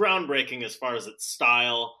was groundbreaking as far as its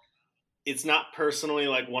style. It's not personally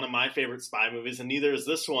one of my favorite spy movies, and neither is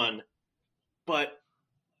this one. But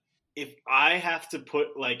if I have to put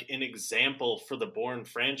an example for the Bourne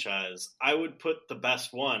franchise, I would put the best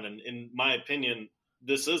one, and in my opinion,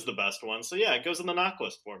 this is the best one. So yeah, it goes on the knock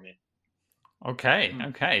list for me.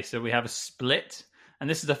 Okay. So we have a split, and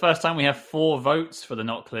this is the first time we have 4 votes for the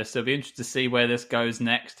knock list. So it'll be interesting to see where this goes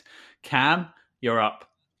next. Cam, you're up.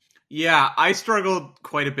 Yeah, I struggled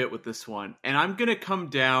quite a bit with this one, and I'm going to come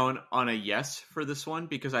down on a yes for this one,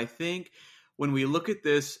 because I think when we look at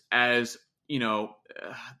this as,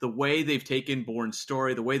 the way they've taken Bourne's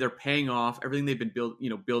story, the way they're paying off everything they've been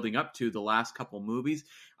building up to the last couple movies,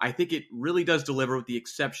 I think it really does deliver, with the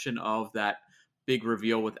exception of that big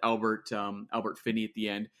reveal with Albert Finney at the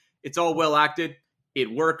end. It's all well acted. It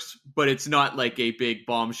works, but it's not like a big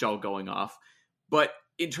bombshell going off. But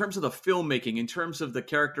in terms of the filmmaking, in terms of the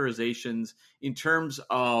characterizations, in terms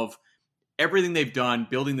of everything they've done,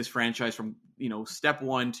 building this franchise from, step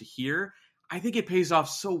one to here, I think it pays off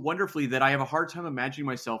so wonderfully that I have a hard time imagining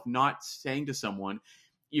myself not saying to someone,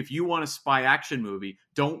 if you want a spy action movie,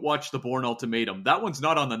 don't watch The Bourne Ultimatum. That one's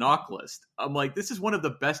not on the knock list. I'm like, this is one of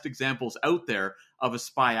the best examples out there of a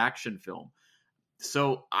spy action film.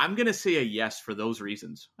 So I'm going to say a yes for those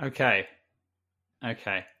reasons. Okay.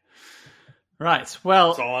 Right.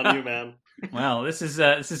 Well, it's all on you, man. Well, this is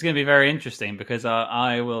going to be very interesting because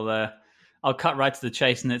I'll cut right to the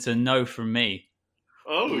chase, and it's a no from me.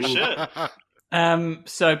 Oh shit.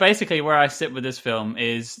 So basically, where I sit with this film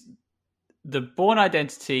is the Bourne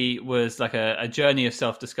Identity was like a journey of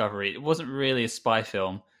self-discovery. It wasn't really a spy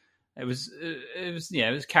film. It was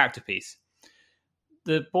a character piece.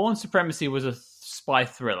 The Bourne Supremacy was a spy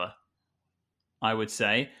thriller, I would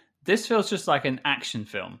say. This feels just like an action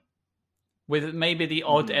film with maybe the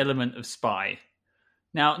odd element of spy.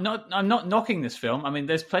 Now, I'm not knocking this film. I mean,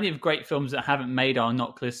 there's plenty of great films that haven't made our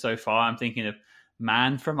knock list so far. I'm thinking of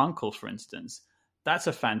Man from U.N.C.L.E., for instance. That's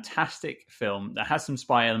a fantastic film that has some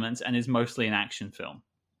spy elements and is mostly an action film.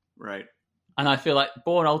 Right. And I feel like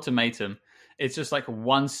Bourne Ultimatum is just like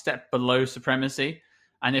one step below Supremacy.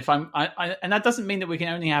 And and that doesn't mean that we can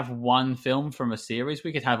only have one film from a series.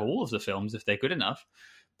 We could have all of the films if they're good enough.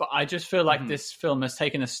 But I just feel like this film has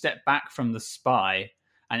taken a step back from the spy,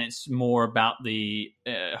 and it's more about the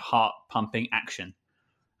heart-pumping action.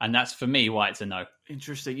 And that's, for me, why it's a no.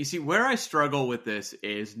 Interesting. You see, where I struggle with this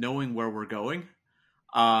is knowing where we're going.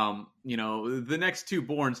 The next two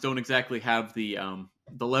Bournes don't exactly have the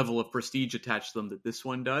level of prestige attached to them that this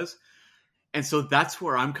one does. And so that's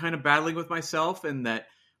where I'm kind of battling with myself, and that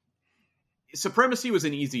Supremacy was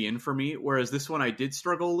an easy in for me, whereas this one I did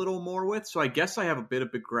struggle a little more with. So I guess I have a bit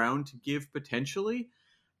of big ground to give potentially,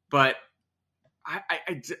 but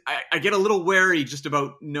I get a little wary just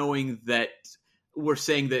about knowing that we're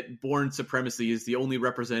saying that Bourne Supremacy is the only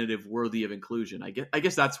representative worthy of inclusion. I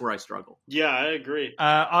guess that's where I struggle. Yeah, I agree.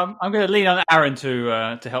 I'm going to lean on Aaron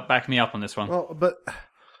to help back me up on this one. Well, but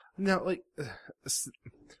no, like,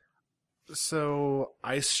 so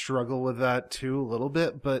I struggle with that too a little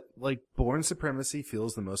bit, but like Bourne Supremacy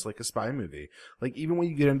feels the most like a spy movie. Like even when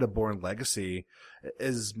you get into Bourne Legacy,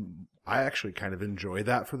 I actually kind of enjoy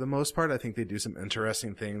that for the most part. I think they do some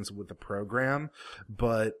interesting things with the program,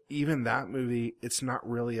 but even that movie, it's not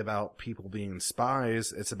really about people being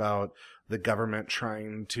spies. It's about the government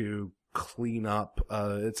trying to clean up,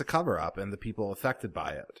 it's a cover up and the people affected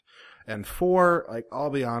by it. And 4, like, I'll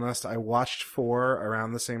be honest, I watched 4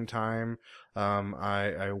 around the same time.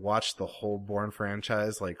 I watched the whole Bourne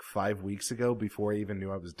franchise like 5 weeks ago before I even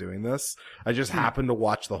knew I was doing this. I just happened to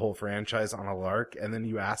watch the whole franchise on a lark, and then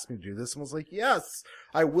you asked me to do this and was like, yes,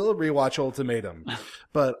 I will rewatch Ultimatum.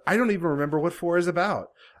 But I don't even remember what 4 is about.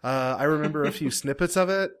 I remember a few snippets of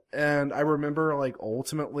it, and I remember like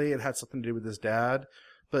ultimately it had something to do with his dad.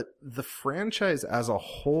 But the franchise as a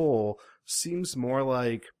whole seems more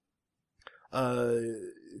like,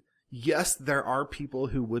 yes, there are people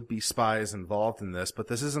who would be spies involved in this, but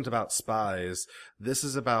this isn't about spies. This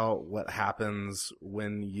is about what happens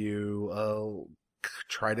when you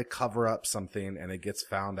try to cover up something and it gets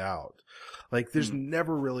found out. Like, there's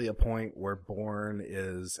never really a point where Bourne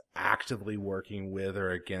is actively working with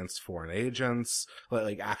or against foreign agents,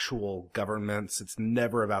 like actual governments. It's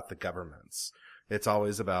never about the governments. It's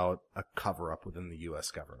always about a cover-up within the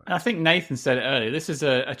U.S. government. I think Nathan said it earlier. This is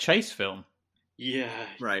a chase film. Yeah.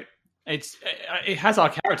 Right. It has our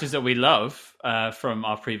characters that we love from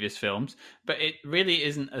our previous films, but it really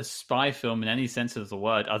isn't a spy film in any sense of the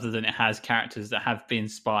word, other than it has characters that have been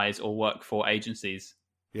spies or work for agencies.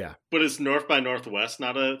 Yeah. But is North by Northwest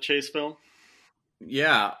not a chase film?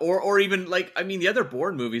 Yeah. Or even, like, I mean, the other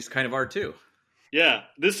Bourne movies kind of are too. Yeah.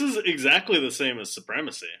 This is exactly the same as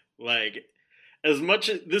Supremacy. Like,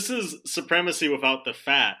 this is Supremacy without the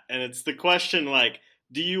fat, and it's the question, like,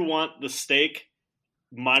 do you want the steak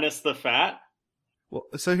minus the fat? Well,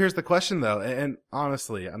 so here's the question, though, and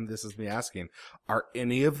honestly, this is me asking, are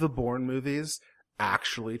any of the Bourne movies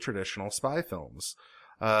actually traditional spy films?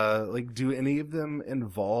 Like, do any of them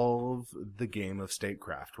involve the game of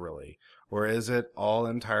statecraft, really? Or is it all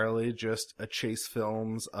entirely just a chase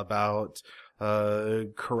films about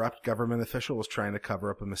corrupt government officials trying to cover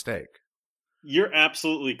up a mistake? You're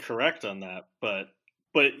absolutely correct on that, but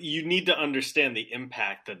but you need to understand the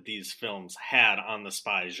impact that these films had on the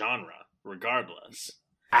spy genre, regardless.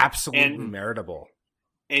 Absolutely meritable.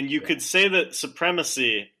 And you could say that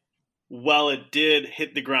Supremacy, while it did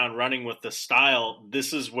hit the ground running with the style,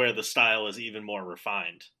 this is where the style is even more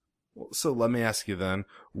refined. So let me ask you then,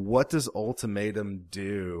 what does Ultimatum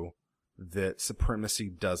do that Supremacy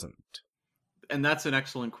doesn't? And that's an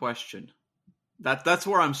excellent question. That's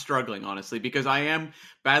where I'm struggling, honestly, because I am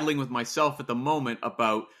battling with myself at the moment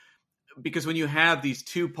because when you have these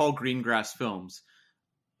two Paul Greengrass films,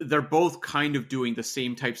 they're both kind of doing the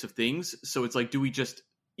same types of things. So it's like, do we just,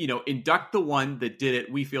 induct the one that did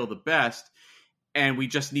it, we feel the best, and we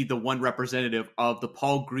just need the one representative of the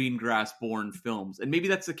Paul Greengrass Bourne films? And maybe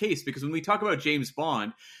that's the case, because when we talk about James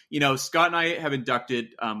Bond, Scott and I have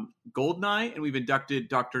inducted Goldeneye, and we've inducted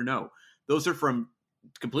Dr. No. Those are from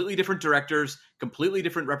completely different directors, completely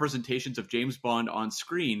different representations of James Bond on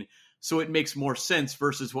screen. So it makes more sense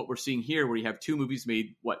versus what we're seeing here, where you have two movies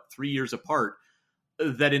made, 3 years apart,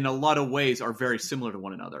 that in a lot of ways are very similar to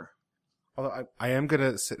one another. Although I am going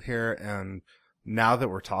to sit here and, now that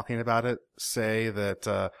we're talking about it, say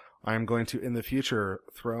that I am going to, in the future,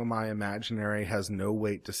 throw my imaginary has no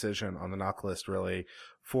weight decision on the knock list, really,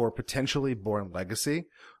 for potentially Bourne Legacy,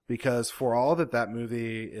 because for all that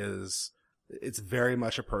movie is, it's very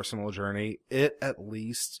much a personal journey. It, at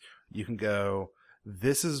least, you can go,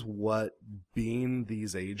 this is what being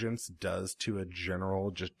these agents does to a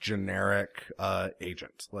just generic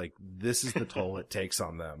agent. Like, this is the toll it takes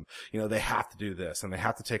on them. They have to do this, and they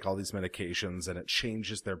have to take all these medications, and it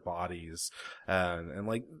changes their bodies. And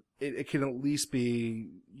like, it can at least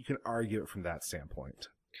be, you can argue it from that standpoint.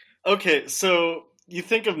 Okay, so you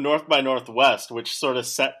think of North by Northwest, which sort of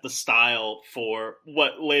set the style for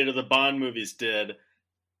what later the Bond movies did.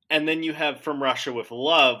 And then you have From Russia with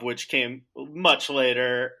Love, which came much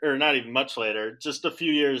later, or not even much later, just a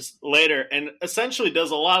few years later, and essentially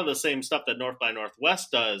does a lot of the same stuff that North by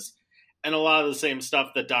Northwest does, and a lot of the same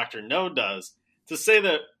stuff that Dr. No does. To say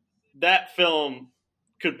that that film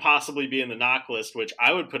could possibly be in the knock list, which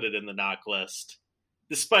I would put it in the knock list,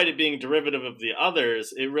 despite it being derivative of the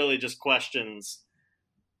others, it really just questions,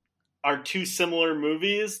 are two similar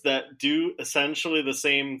movies that do essentially the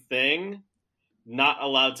same thing not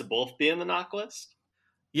allowed to both be in the knock list?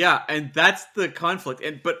 Yeah, and that's the conflict.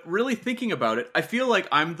 But really thinking about it, I feel like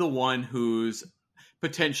I'm the one who's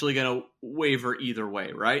potentially going to waver either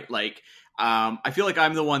way, right? Like, I feel like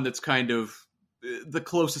I'm the one that's kind of the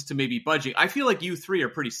closest to maybe budging. I feel like you three are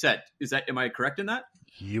pretty set. Am I correct in that?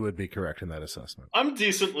 You would be correct in that assessment. I'm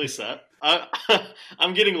decently set.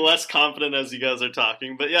 I'm getting less confident as you guys are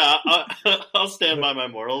talking, but yeah, I'll stand by my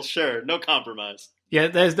morals. Sure, no compromise. Yeah,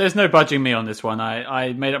 there's no budging me on this one.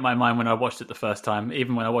 I made up my mind when I watched it the first time.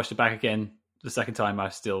 Even when I watched it back again the second time, I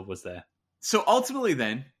still was there. So ultimately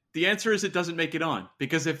then, the answer is it doesn't make it on.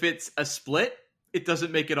 Because if it's a split, it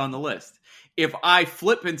doesn't make it on the list. If I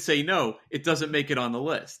flip and say no, it doesn't make it on the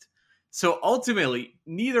list. So ultimately,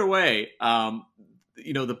 neither way,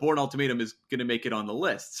 the Bourne Ultimatum is going to make it on the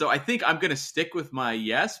list. So I think I'm going to stick with my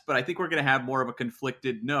yes, but I think we're going to have more of a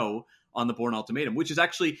conflicted no on the Bourne Ultimatum, which is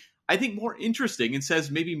actually, I think, more interesting and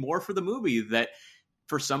says maybe more for the movie, that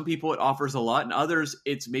for some people it offers a lot, and others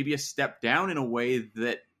it's maybe a step down in a way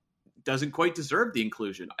that doesn't quite deserve the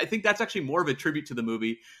inclusion. I think that's actually more of a tribute to the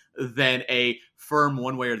movie than a firm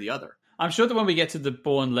one way or the other. I'm sure that when we get to the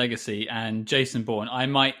Bourne Legacy and Jason Bourne, I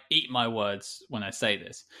might eat my words when I say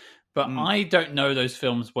this, but I don't know those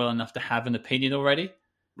films well enough to have an opinion already.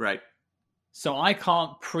 Right. So I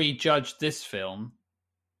can't prejudge this film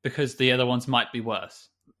because the other ones might be worse.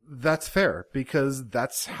 That's fair, because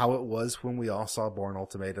that's how it was when we all saw Bourne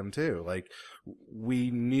Ultimatum too. Like, we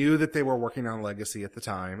knew that they were working on Legacy at the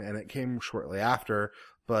time, and it came shortly after,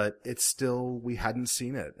 but it's still, we hadn't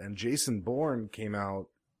seen it. And Jason Bourne came out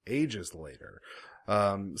ages later.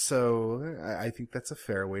 So I think that's a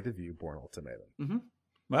fair way to view Bourne Ultimatum. Mm-hmm.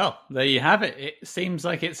 Well, there you have it. It seems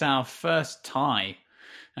like it's our first tie.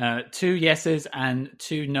 2 yeses and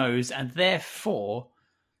 2 nos, and therefore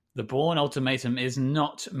the Bourne Ultimatum is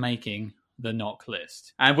not making the knock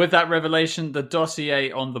list. And with that revelation, the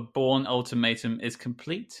dossier on the Bourne Ultimatum is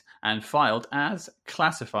complete and filed as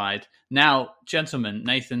classified. Now, gentlemen,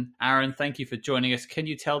 Nathan, Aaron, thank you for joining us. Can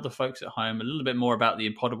you tell the folks at home a little bit more about the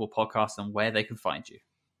Impodible podcast and where they can find you?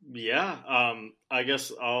 Yeah, I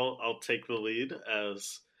guess I'll take the lead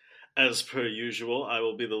as per usual. I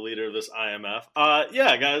will be the leader of this IMF.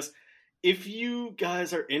 Yeah, guys, if you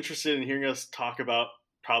guys are interested in hearing us talk about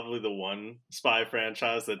probably the one spy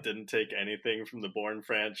franchise that didn't take anything from the Bourne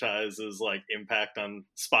franchise's like impact on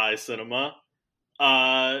spy cinema,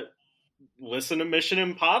 listen to Mission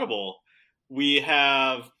Impossible. We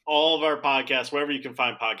have all of our podcasts, wherever you can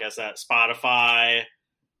find podcasts at, Spotify,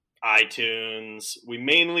 iTunes. We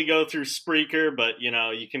mainly go through Spreaker, but,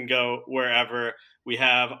 you can go wherever. We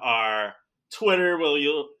have our Twitter where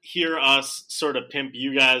you'll hear us sort of pimp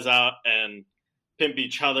you guys out and pimp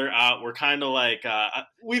each other out. We're kind of like,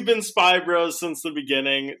 we've been Spy Bros since the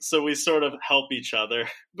beginning, so we sort of help each other.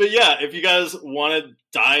 But yeah, if you guys want to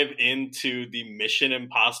dive into the Mission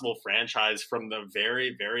Impossible franchise from the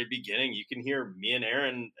very, very beginning, you can hear me and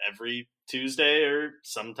Aaron every Tuesday or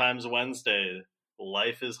sometimes Wednesday.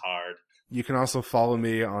 Life is hard. You can also follow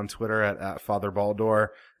me on Twitter at Father Baldor,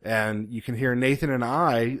 and you can hear Nathan and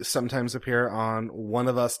I sometimes appear on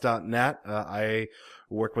oneofus.net. I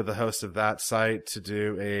work with the host of that site to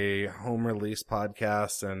do a home release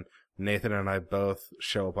podcast, and Nathan and I both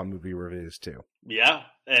show up on movie reviews too. Yeah,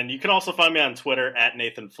 and you can also find me on Twitter at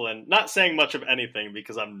Nathan Flynn. Not saying much of anything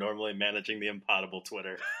because I'm normally managing the Impotable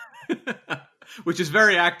Twitter. Which is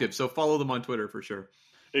very active, so follow them on Twitter for sure.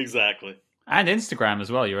 Exactly. And Instagram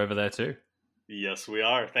as well. You're over there too. Yes, we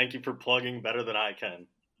are. Thank you for plugging better than I can.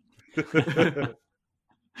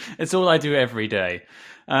 It's all I do every day.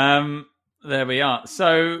 There we are.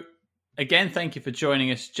 So, again, thank you for joining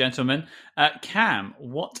us, gentlemen. Cam,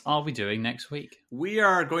 what are we doing next week? We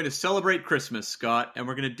are going to celebrate Christmas, Scott, and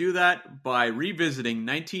we're going to do that by revisiting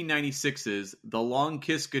 1996's The Long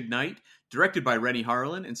Kiss Goodnight, directed by Rennie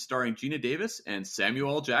Harlin and starring Gina Davis and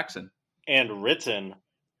Samuel L. Jackson. And written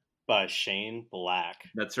by Shane Black.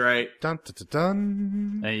 That's right. Dun, dun, dun,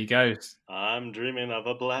 dun. There you go. I'm dreaming of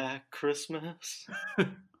a black Christmas.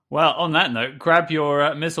 Well, on that note, grab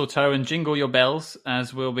your mistletoe and jingle your bells,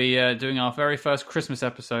 as we'll be doing our very first Christmas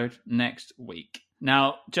episode next week.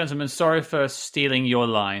 Now, gentlemen, sorry for stealing your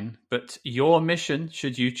line, but your mission,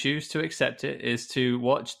 should you choose to accept it, is to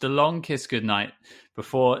watch The Long Kiss Goodnight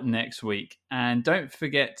before next week. And don't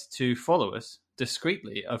forget to follow us,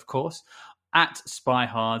 discreetly, of course, at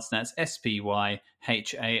SpyHards, that's SPYHARDS,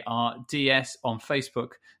 on Facebook,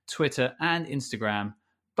 Twitter, and Instagram.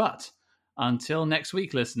 But until next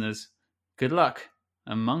week, listeners, good luck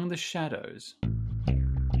among the shadows.